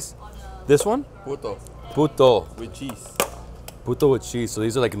with rice. This one, puto puto. with cheese, Puto with cheese. So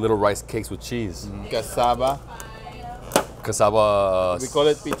these are like little rice cakes with cheese. cassava. Cassava, We call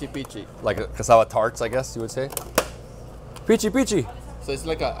it pichi pichi. like cassava tarts, I guess you would say. Peachy peachy. So it's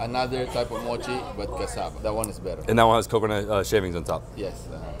like another type of mochi, but cassava. That one is better. And that one has coconut shavings on top. Yes.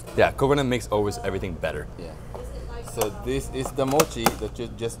 Yeah, coconut makes always everything better. Yeah. So this is the mochi that you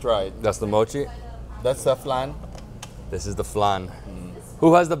just tried. That's the mochi. That's the flan. This is the flan.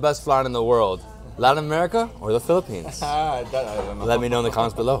 Who has the best flan in the world? Latin America or the Philippines? That I don't know. Let me know in the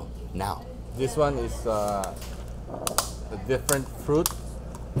comments below. Now. This one is a different fruit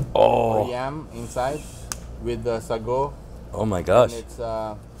Oh, or yam inside with the sago, oh my and gosh. it's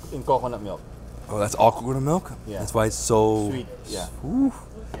in coconut milk. Oh, that's all coconut milk? Yeah. That's why it's so Sweet, yeah. Ooh.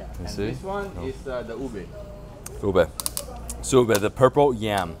 Yeah. You And see? this one is the ube. Ube. So ube, the purple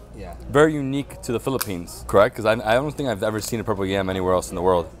yam. Yeah. Very unique to the Philippines, correct? Because I don't think I've ever seen a purple yam anywhere else in the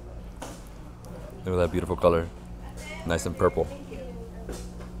world. Look at that beautiful color. Nice and purple.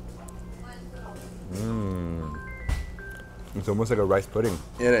 Mmm. It's almost like a rice pudding.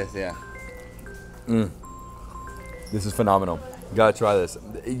 It is, yeah. This is phenomenal. You gotta try this.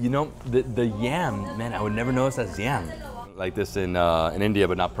 You know, the yam, man, I would never notice that's yam. Like this in India,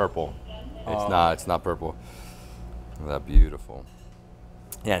 but not purple. It's not purple. Look at that beautiful.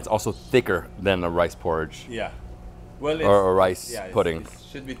 Yeah, it's also thicker than a rice porridge Yeah. Well, it's, or a rice yeah, pudding. It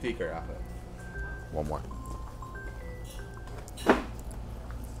should be thicker after. One more.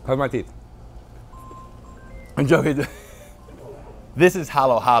 How's my teeth? I'm joking. This is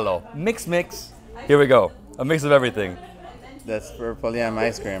halo halo. Mix mix. Here we go. A mix of everything. That's purple yam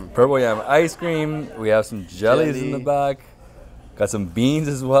ice cream. Purple yam ice cream. We have some jellies in the Jelly. back. Got some beans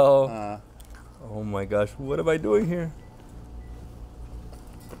as well. Uh, Oh my gosh, what am I doing here?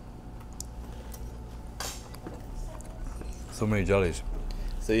 So many jellies.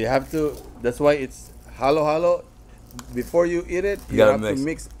 so you have to. That's why it's halo halo. Before you eat it, you gotta have mix. to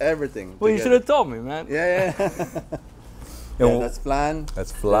mix everything. Well, you should together. have told me, man. Yeah, yeah. And Yeah, that's flan.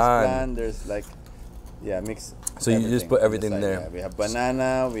 That's There's flan. There's like, yeah, mix. So you just put on the everything side, there. Yeah. We have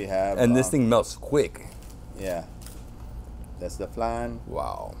banana. We have. And this thing melts quick. Yeah. That's the flan.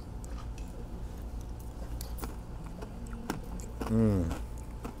 Wow.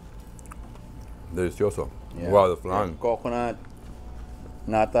 Delicioso. Yeah. Wow, the We flan. have coconut.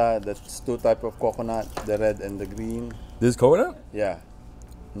 Nata. That's 2 type of coconut. The red and the green. This is coconut? Yeah.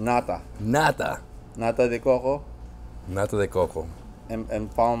 Nata. Nata. Nata de coco. Nata de coco.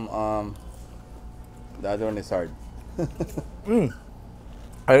 And palm. The other one is hard.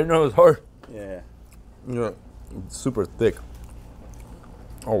 I didn't know it was hard. Yeah. Yeah, it's super thick.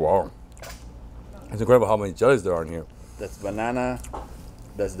 Oh wow. It's incredible how many jellies there are in here. That's banana.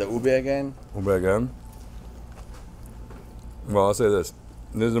 That's the ube again. Ube again. Well, I'll say this.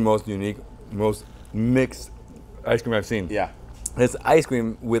 This is the most unique, most mixed ice cream I've seen. Yeah. It's ice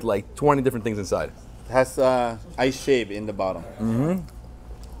cream with like 20 different things inside. It has ice shave in the bottom.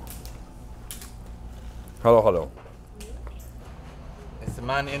 Hello, hello. It's a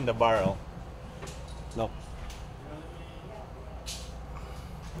man in the barrel. Look.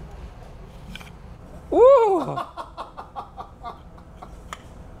 Woo!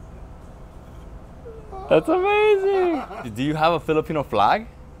 That's amazing. Do you have a Filipino flag?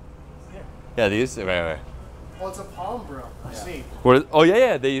 Yeah, they use it. Right. Oh, it's a palm, bro. I see. Oh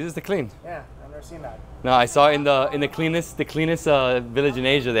yeah, they use this to clean. Yeah, I've never seen that. No, I saw in the cleanest village in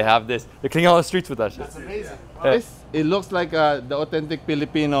Asia. They have this. They clean all the streets with that shit. That's amazing. Yeah. It looks like the authentic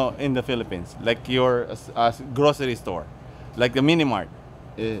Filipino in the Philippines, like your grocery store, like the mini mart.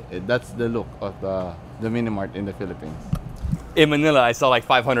 That's the look of the mini mart in the Philippines. In Manila, I saw like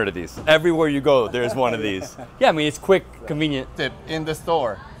 500 of these. Everywhere you go, there's one of these. Yeah, I mean it's quick, convenient. Tip in the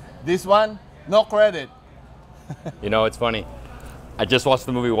store. This one, no credit. You know, it's funny. I just watched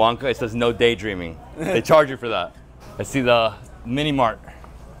the movie Wonka. It says no daydreaming. They charge you for that. I see the mini mart.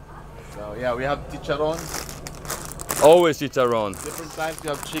 So yeah, we have chicharron. Always chicharron. Different types.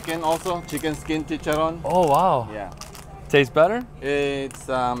 You have chicken also. Chicken skin chicharron. Oh wow. Yeah. Tastes better? It's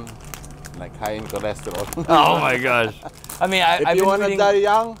like high in cholesterol. Oh my gosh. I mean, if you want to die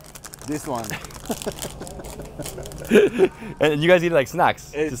young, this one. And you guys eat like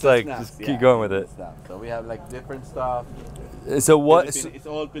snacks. It's just like, snacks, just yeah. keep going with it. So we have like different stuff. So what? It's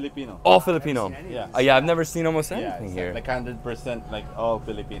all Filipino. All Filipino. Yeah. Yeah, I've never seen almost Yeah, anything it's here. like 100% like all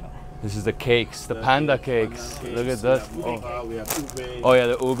Filipino. This is the cakes, the panda cakes. Look at that. Oh. We have ube. Oh yeah,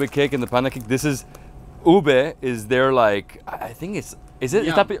 the ube cake and the panda cake. This is ube. Is there like I think it's is it?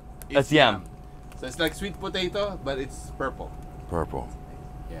 Yam. That's yam. So it's like sweet potato, but it's purple. Purple.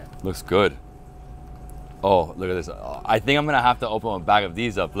 Yeah. Looks good. Oh, look at this. Oh, I think I'm gonna have to open a bag of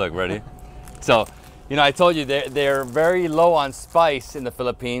these up. Look, ready? So, you know, I told you they're very low on spice in the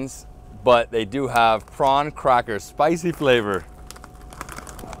Philippines, but they do have prawn crackers, spicy flavor.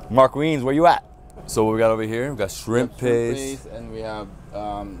 Mark Weens, where you at? So what we got over here? We got shrimp paste. And we have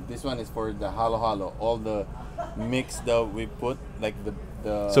this one is for the halo halo. All the mix that we put, like the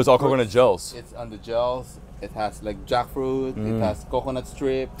So it's all fruits, coconut gels. It's on the gels. It has like jackfruit. It has coconut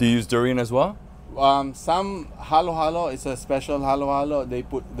strip. Do you use durian as well? Some halo halo is a special halo halo.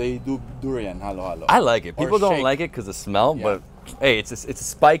 They do durian halo halo. I like it. Or People don't shake. like it because the smell, Yeah. but hey, it's a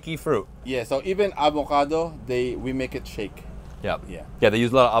spiky fruit. Yeah. So even avocado, we make it shake. Yeah. Yeah. Yeah, they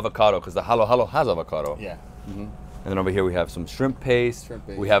use a lot of avocado because the halo halo has avocado. Yeah. And then over here we have some shrimp paste. Shrimp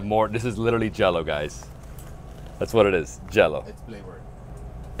paste. We have more. This is literally Jello, guys. That's what it is, Jello. It's flavored.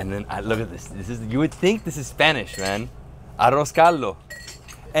 And then look at this. You would think this is Spanish, man. Arroz caldo.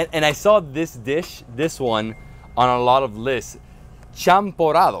 And I saw this dish, this one, on a lot of lists.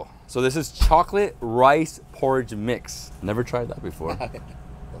 Champorado. So this is chocolate rice porridge mix. Never tried that before.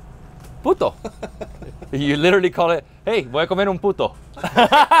 Puto. You literally call it, hey, voy a comer un puto.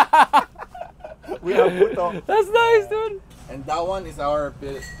 We have puto. That's nice, dude. And that one is our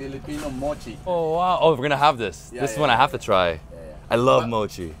Filipino mochi. Oh, wow. Oh, we're going to have this. Yeah, this yeah, one I yeah, have to try. I love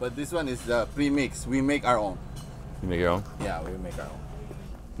mochi. But this one is the pre-mix. We make our own. You make your own? Yeah, we make our own.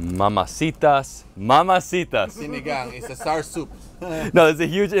 Mamacitas. Mamacitas. Sinigang is a sour soup. No, there's a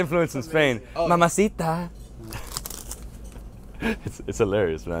huge influence in Spain. Oh. Mamacita. It's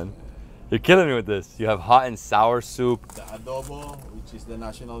hilarious, man. You're killing me with this. You have hot and sour soup. The adobo, which is the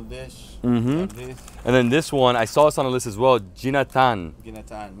national dish. This And then this one, I saw this on the list as well. Ginatan.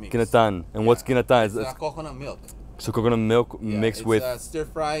 ginatan mix. Ginatan. And what's ginatan? It's coconut milk. So coconut milk Yeah, mixed it's with... stir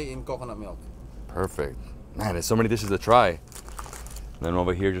fry in coconut milk. Perfect. Man, there's so many dishes to try. And then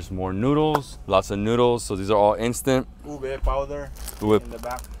over here, just more noodles. Lots of noodles. So these are all instant. Ube powder Ube. in the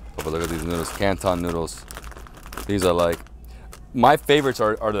back. Oh, but look at these noodles, Canton noodles. These are like, my favorites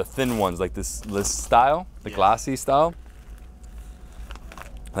are the thin ones, like this style, the Yeah. glassy style.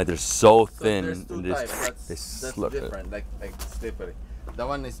 Like they're so So thin. there's two and they types. they That's slurp it. different, like slippery. That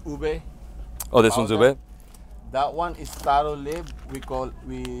one is ube. Oh, this one's powder. ube? That one is taro leaf.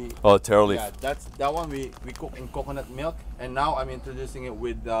 Oh, taro leaf. Yeah, that one we cook in coconut milk, and now I'm introducing it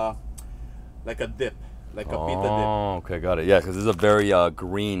with like a dip, like a pita dip. Oh, okay, got it. Yeah, because this is a very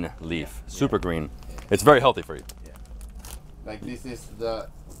green leaf, super green. It's very healthy for you. Like this is the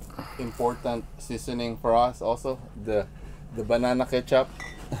important seasoning for us also, the banana ketchup,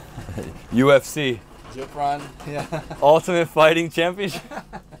 UFC, Jufran, yeah. Ultimate Fighting Championship.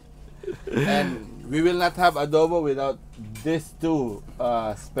 And we will not have adobo without these two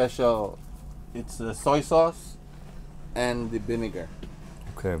special. It's the soy sauce and the vinegar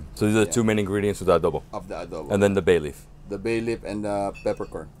Okay, so these are the two main ingredients of the adobo. of the adobo. And then the bay leaf. the bay leaf and the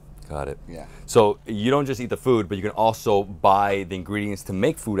peppercorn. Got it. Yeah. So you don't just eat the food, but you can also buy the ingredients to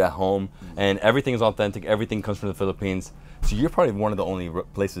make food at home, and everything is authentic. Everything comes from the Philippines. So you're probably one of the only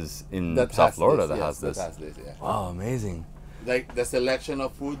places in That South has Florida this, that yes, has this. That has this, yeah. Wow, amazing. like the selection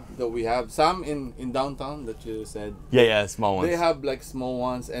of food that we have. Some in downtown that you said. Yeah, small ones. They have like small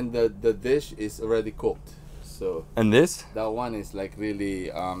ones, and the dish is already cooked. So And this? that one is like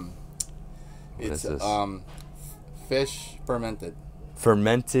really it's is this? Fish fermented.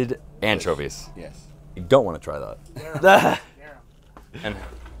 Fermented anchovies. Yes. You don't want to try that. And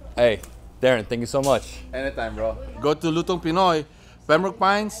hey, Darren, thank you so much. Anytime, bro. Go to Lutong Pinoy, Pembroke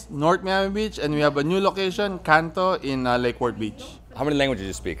Pines, North Miami Beach, and we have a new location, Canto, in Lake Worth Beach. How many languages do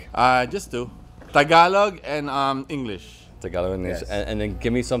you speak? Just two. Tagalog and English. Tagalog and English. Yes. And then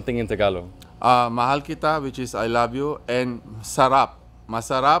give me something in Tagalog. Mahal kita, which is I love you, and sarap.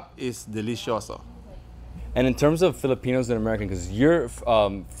 Masarap is delicioso. And in terms of Filipinos and American, because you're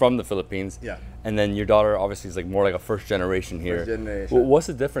from the Philippines, Yeah. and then your daughter obviously is like more like a first generation here. First generation. What's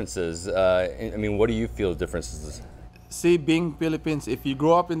the differences? I mean, what do you feel differences? See, being Philippines, if you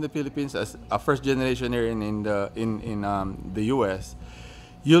grow up in the Philippines as a first generation here in the U.S.,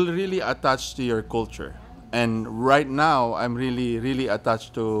 you'll really attach to your culture. And right now, I'm really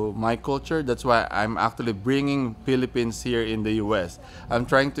attached to my culture. That's why I'm actually bringing Philippines here in the U.S. I'm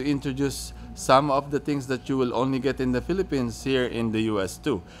trying to introduce some of the things that you will only get in the Philippines here in the U.S.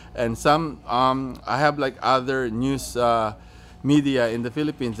 too. And some, I have like other news media in the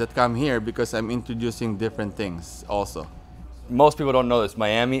Philippines that come here because I'm introducing different things also. Most people don't know this.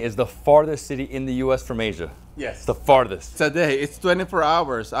 Miami is the farthest city in the U.S. from Asia. Yes. It's the farthest. Today, it's 24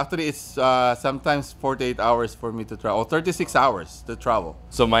 hours. Actually, it's sometimes 48 hours for me to travel, or 36 hours to travel.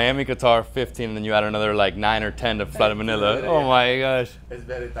 So Miami, Qatar, 15, and then you add another like 9 or 10 to fly to Manila. Oh my gosh. It's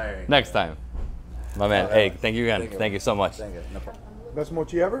very tiring. Next time. My man, hey, thank you again. Thank you so much. Thank you. No problem. Best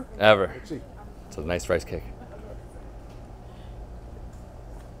mochi ever? Ever. Let's see. It's a nice rice cake.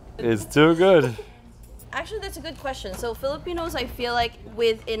 It's too good. Actually, that's a good question. So Filipinos, I feel like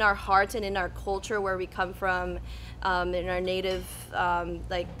within our hearts and in our culture, where we come from, in our native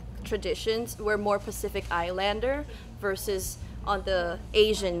like traditions, we're more Pacific Islander versus on the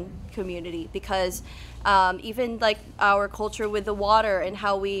Asian community, because even like our culture with the water and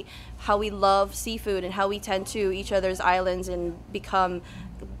how we love seafood and how we tend to each other's islands and become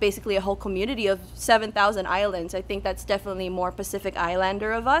basically a whole community of 7,000 islands. I think that's definitely more Pacific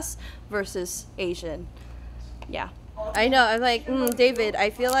Islander of us versus Asian. Yeah. I know. I'm like, David, I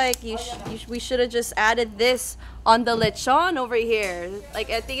feel like we should have just added this on the lechon over here. Like,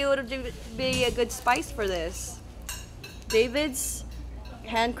 I think it would be a good spice for this. David's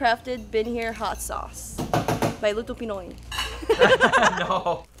handcrafted Beenhere hot sauce by Lutong Pinoy.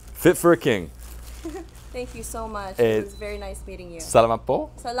 No. Fit for a king. Thank you so much. It was very nice meeting you. Salamat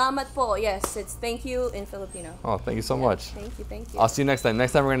po. Salamat po. Yes, it's thank you in Filipino. Oh, thank you so much. Thank you, thank you. I'll see you next time.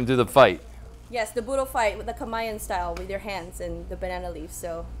 Next time we're going to do the fight. Yes, the Budo fight with the Kamayan style with your hands and the banana leaf.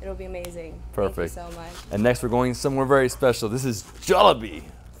 So it'll be amazing. Perfect. Thank you so much. And next we're going somewhere very special. This is Jollibee,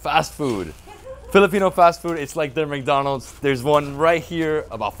 fast food. Filipino fast food, it's like their McDonald's. There's one right here,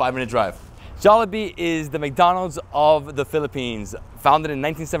 about 5-minute drive. Jollibee is the McDonald's of the Philippines. Founded in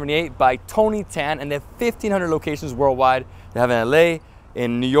 1978 by Tony Tan, and they have 1,500 locations worldwide. They have in LA,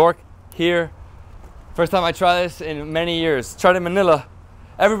 in New York, here. First time I try this in many years. Tried in Manila.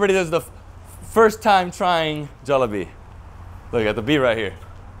 Everybody does the first time trying Jollibee. Look at the bee right here.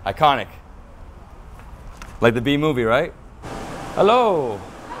 Iconic. Like the bee movie, right? Hello.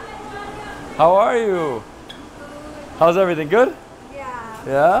 How are you? How's everything? Good? Yeah.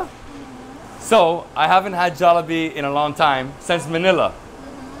 Yeah? So, I haven't had Jollibee in a long time, since Manila.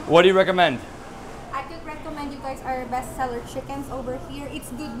 What do you recommend? I could recommend you guys our bestseller chickens over here. It's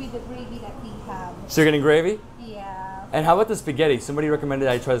good with the gravy that we have. Chicken and gravy? Yeah. And how about the spaghetti? Somebody recommended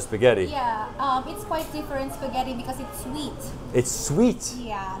I try the spaghetti. Yeah, it's quite different spaghetti because it's sweet. It's sweet.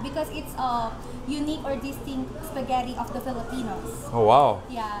 Yeah, because it's a unique or distinct spaghetti of the Filipinos. Oh, wow.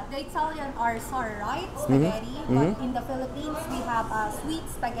 Yeah, the Italian are sour, right? Spaghetti. But in the Philippines, we have a sweet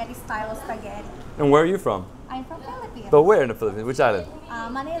spaghetti style of spaghetti. And where are you from? I'm from Philippines. But where in the Philippines? Which island?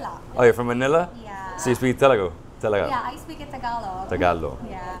 Manila. Oh, you're from Manila? Yeah. So you speak Telugu? Yeah, I speak in Tagalog. Tagalog.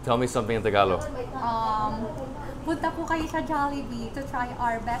 Yeah. Tell me something in Tagalog. Punta po kayo sa Jollibee to try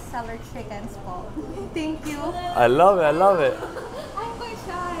our bestseller chickens po. Thank you. I love it, I love it. I'm quite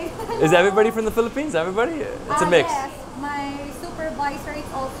shy. Is everybody from the Philippines? Everybody? It's a mix. Yes, my supervisor is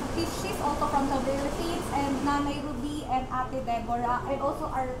also, she's also from the Philippines, and Nanay Ruby and Ate Deborah, and also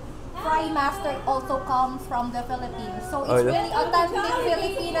our fry master also comes from the Philippines. So it's really authentic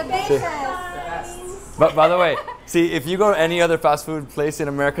Filipino dishes. But by the way, see, if you go to any other fast food place in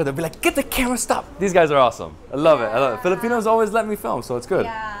America, they'll be like, get the camera, stop. These guys are awesome. I love it. I love it. Filipinos always let me film, so it's good.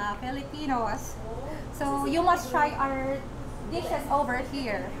 Yeah, Filipinos. So you must try our dishes over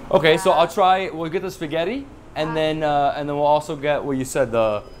here. Okay, so I'll try, we'll get the spaghetti, and then we'll also get what you said,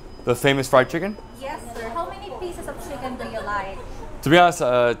 the famous fried chicken. Yes, sir. How many pieces of chicken do you like? To be honest,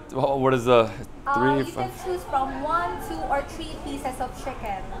 what is the three? You can choose from 1, 2, or 3 pieces of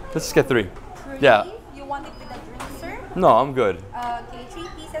chicken. Let's just get 3. 3? Yeah. You want it with a drink, sir? No, I'm good. Okay, 3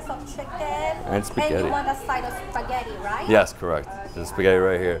 pieces of chicken. And spaghetti. And you want a side of spaghetti, right? Yes, correct. There's spaghetti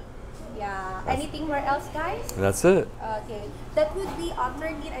right here. Yeah. Anything more else, guys? And that's it. Okay. That would be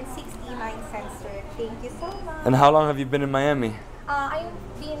 13.69 cents, sir. Thank you so much. And how long have you been in Miami? I've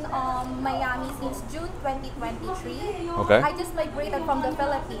been Miami since June 2023. Okay. I just migrated from the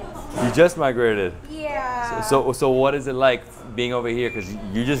Philippines. You just migrated. Yeah. So what is it like being over here? Because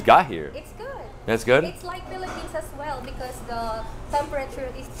you just got here. It's good. That's good? It's like Philippines as well because the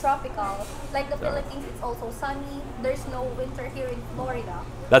temperature is tropical. Like the Philippines, it's also sunny. There's no winter here in Florida.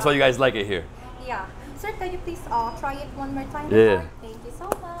 That's why you guys like it here. Yeah. Sir, can you please try it one more time? Yeah. Thank you so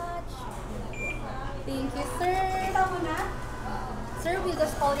much. Thank you, sir. Sir, we'll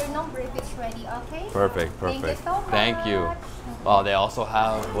just call your number if it's ready, okay? Perfect, perfect. Thank you so much. Thank you. Oh, they also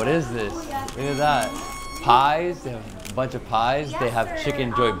have, what is this? Look at that. Pies, they have a bunch of pies. Yes, they have sir.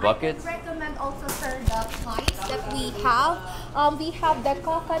 chicken joy buckets. I would recommend also, sir, the pies that we have. We have the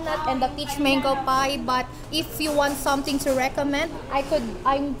coconut and the peach mango pie, but if you want something to recommend, I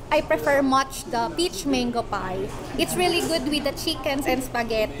prefer much the peach mango pie. It's really good with the chickens and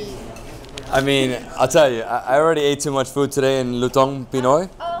spaghetti. I mean, I'll tell you, I already ate too much food today in Lutong, Pinoy.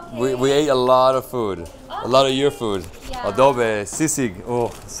 Okay. We ate a lot of food. A lot of your food. Yeah. Adobo, sisig. Oh,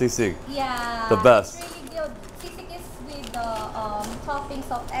 sisig. Yeah. The best. It's really good. Sisig is with the toppings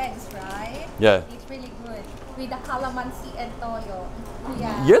of eggs, right? Yeah. It's really good. With the calamansi and toyo.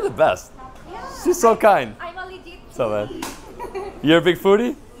 Yeah. You're the best. Yeah. She's so kind. I'm a legit So, man. foodie. You're a big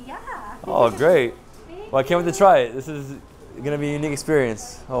foodie? Yeah. Oh, great. Well, I can't wait to try it. This is going to be a unique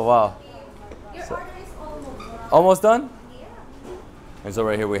experience. Oh, wow. Your order is almost. Almost done? Yeah. And so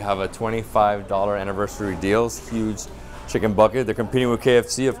right here we have a $25 anniversary deals, huge chicken bucket. They're competing with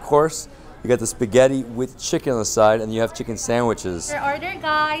KFC, of course. You got the spaghetti with chicken on the side, and you have chicken sandwiches. Your order,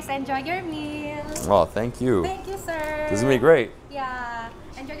 guys. Enjoy your meal. Oh, thank you. Thank you, sir. This is gonna be great. Yeah.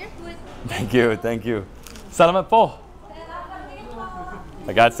 Enjoy your food. Thank you, thank you. Salamat po.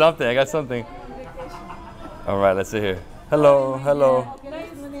 I got something, I got something. All right, let's see here. Hello, hello.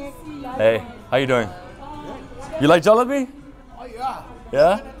 Hey, how you doing? You like Jollibee? Oh yeah.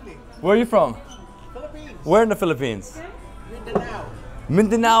 Yeah? Definitely. Where are you from? Philippines. Where in the Philippines? Mindanao.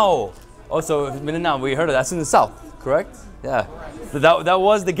 Mindanao. Oh, so Mindanao, we heard of that. That's in the south, correct? Yeah. That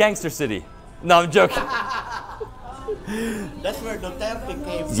was the gangster city. No, I'm joking. That's where Duterte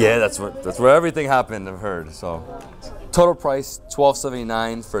came from. Yeah, that's where everything happened, I've heard. So, total price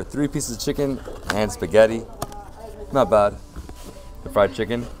 $12.79 for 3 pieces of chicken and spaghetti. Not bad. The fried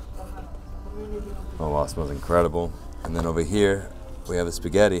chicken. Oh wow, it smells incredible. And then over here, we have the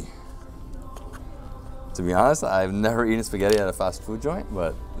spaghetti. To be honest, I've never eaten spaghetti at a fast food joint,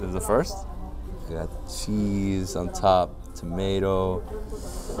 but this is the first. We got cheese on top, tomato,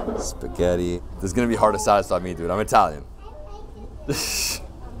 spaghetti. This is gonna be hard to satisfy me, dude. I'm Italian.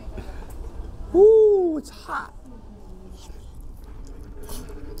 Ooh, it's hot.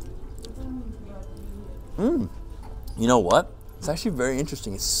 You know what? It's actually very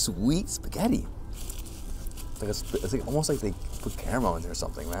interesting. It's sweet spaghetti. It's like almost like they put caramel in there or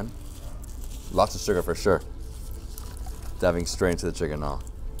something, man. Lots of sugar for sure. Diving straight into the chicken now.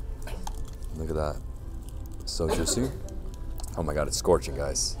 Look at that. So juicy. Oh my God, it's scorching,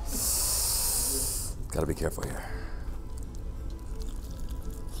 guys. Gotta be careful here.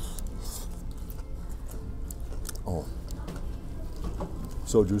 Oh.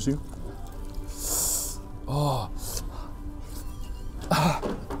 So juicy. Oh.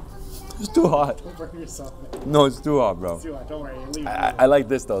 It's too hot. Don't burn yourself, man. No, it's too hot, bro. Don't worry. Leave. I like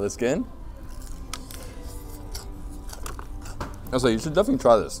this though, the skin. So you should definitely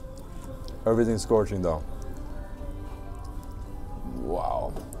try this. Everything's scorching though.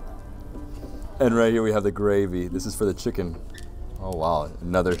 Wow. And right here we have the gravy. This is for the chicken. Oh wow,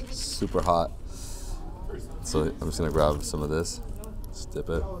 another super hot. So I'm just gonna grab some of this. Just dip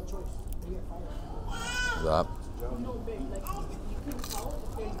it. That.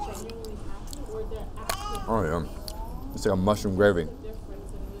 Oh yeah, it's like a mushroom gravy.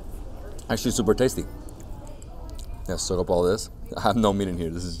 Actually super tasty. Yeah, soak up all this. I have no meat in here.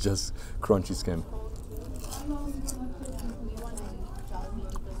 This is just crunchy skin.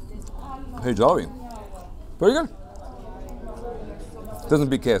 Hey, Jollibee. Pretty good. Doesn't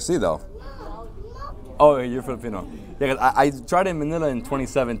beat KFC though. Oh, you're Filipino. Yeah, 'cause I tried it in Manila in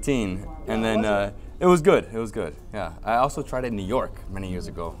 2017, and then it was good. It was good. Yeah. I also tried it in New York many years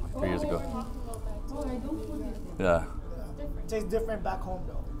ago, like 3 years ago. Yeah. Tastes different back home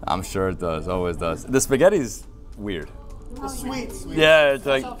though. I'm sure it does. Always does. The spaghetti's weird. It's sweet. Yeah, it's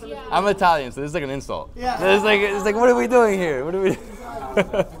like I'm Italian, so this is like an insult. Yeah. It's like what are we doing here? What are we?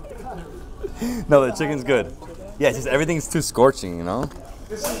 No, the chicken's good. Yeah, it's just everything's too scorching, you know.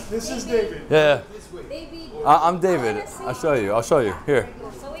 This is David. Yeah. I'm David. I'll show you. Here.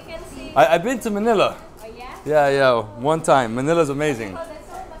 So we can see. I've been to Manila. Oh, yeah? Yeah, one time. Manila's amazing.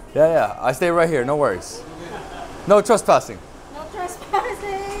 Yeah. I stay right here. No worries. No trespassing. No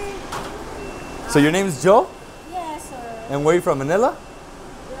trespassing. So your name's Joe? Yes, sir. And where are you from? Manila?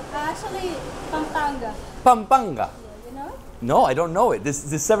 Actually, Pampanga. Pampanga. You know? No, I don't know it. This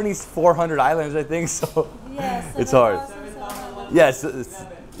 7,400 islands, I think. So Yes. it's hard. 7,700. Yes.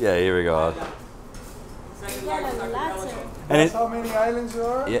 Yeah. Here we go. Yeah, a lot, sir. And How many islands there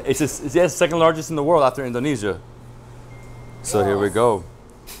are? yeah, it's second largest in the world after Indonesia. So here we go.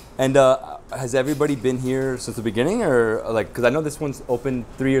 And has everybody been here since the beginning, or like? Because I know this one's opened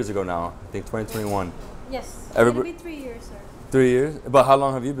 3 years ago now. I think 2021. Yes. Everybody- It'll be 3 years, sir. 3 years. But how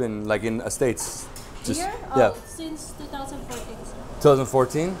long have you been like in States? Here? Yeah. Since 2014, sir.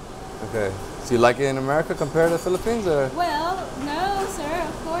 2014. Okay. So you like it in America compared to the Philippines, or? Well, no, sir.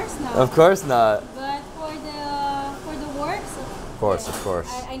 Of course not. Of course not. But for the works, Of course.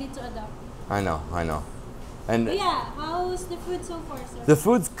 I need to adapt. I know. And But yeah, how's the food so far, sir? the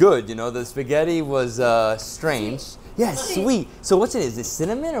food's good. You know, the spaghetti was strange. Yeah, sweet. So what's it? Is it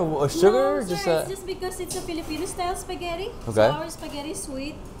cinnamon or sugar? No, sir, Just it's just because it's a Filipino style spaghetti. Okay. So our spaghetti is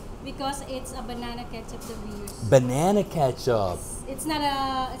sweet because it's a banana ketchup that we use. banana ketchup. It's not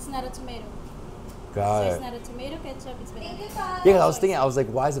a tomato. Got So it's it. not a tomato ketchup, it's banana ketchup. Yeah, 'cause I was thinking, I was like,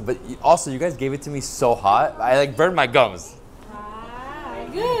 why is it? But also, you guys gave it to me so hot. I like burned my gums. Ah,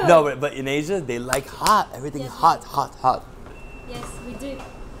 good. No, but in Asia, they like hot. Everything Yes, hot. Yes, we do.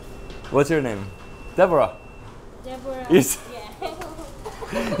 What's your name? Deborah. Deborah. Yes.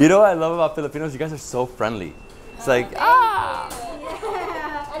 Yeah. You know what I love about Filipinos? You guys are so friendly. It's like, Yeah.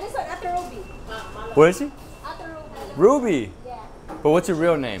 And it's Ate Ruby. what is she? Ate Ruby. Ruby. Yeah. But what's your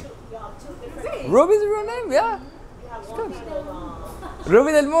real name? Ruby's a real name, yeah. It's good.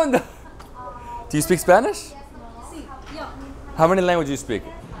 Ruby del Mundo. Do you speak Spanish? See, yeah. How many languages do you speak?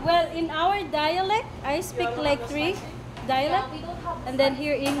 Well, in our dialect, I speak like 3 dialect, and then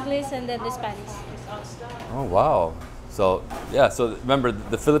here English, and then the Spanish. Oh, wow. So, yeah, so remember,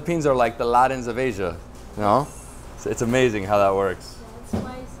 the Philippines are like the Latins of Asia, you know? So it's amazing how that works. That's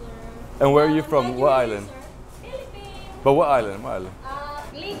why, sir. And where are you I'm from? glad What you're here, island? sir. Philippines. But what island? What island?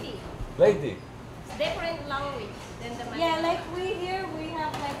 Lady. Leyte. Different language than the Yeah, like we here, we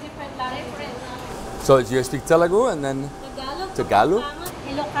have like different languages. So do you speak Telugu and then Tagalog, Tagalog? Kapampangan,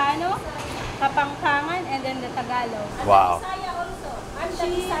 Ilocano, Kapampangan, and then the Tagalog. Wow. Bisaya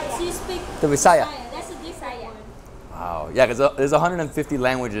also. She speaks The Bisaya. That's a Bisaya. Wow. Yeah, because there's 150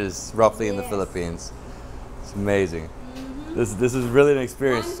 languages roughly in the Yes. Philippines. It's amazing. This is really an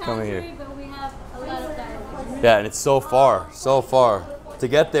experience One coming here. country, but we have a lot of dialects. Yeah, and it's so far. To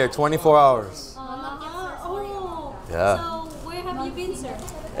get there, 24 hours. Oh. Yeah. So where have you been, sir?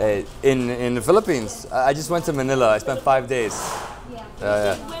 In the Philippines, I just went to Manila. I spent 5 days.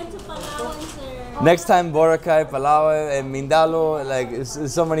 Yeah. We went to Palawan, sir. Next time, Boracay, Palawan, and Mindalo. Like, it's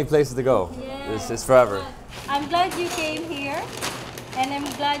so many places to go. Yes. It's forever. I'm glad you came here, and I'm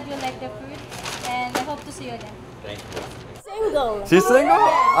glad you like the food, and I hope to see you again. Thank you. Single. She's single?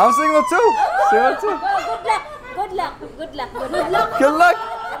 I'm single too. Single too. Good luck. Good luck. Good luck. Good luck. Good luck.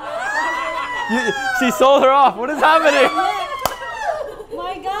 She sold her off. What is happening?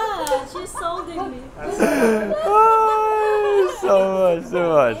 My God, she's solding me. So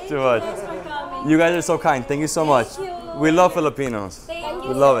much. Thanks for coming. You guys are so kind. Thank you so much. you. We love Filipinos. Thank you.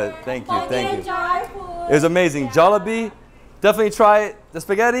 We love it. Thank you. Hope Thank you. enjoy our food. It was amazing. Jollibee, definitely try it. The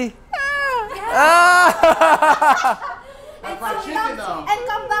spaghetti. Ah. And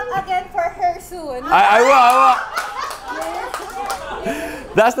come back again for her soon. I will.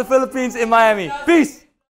 That's the Philippines in Miami. Peace.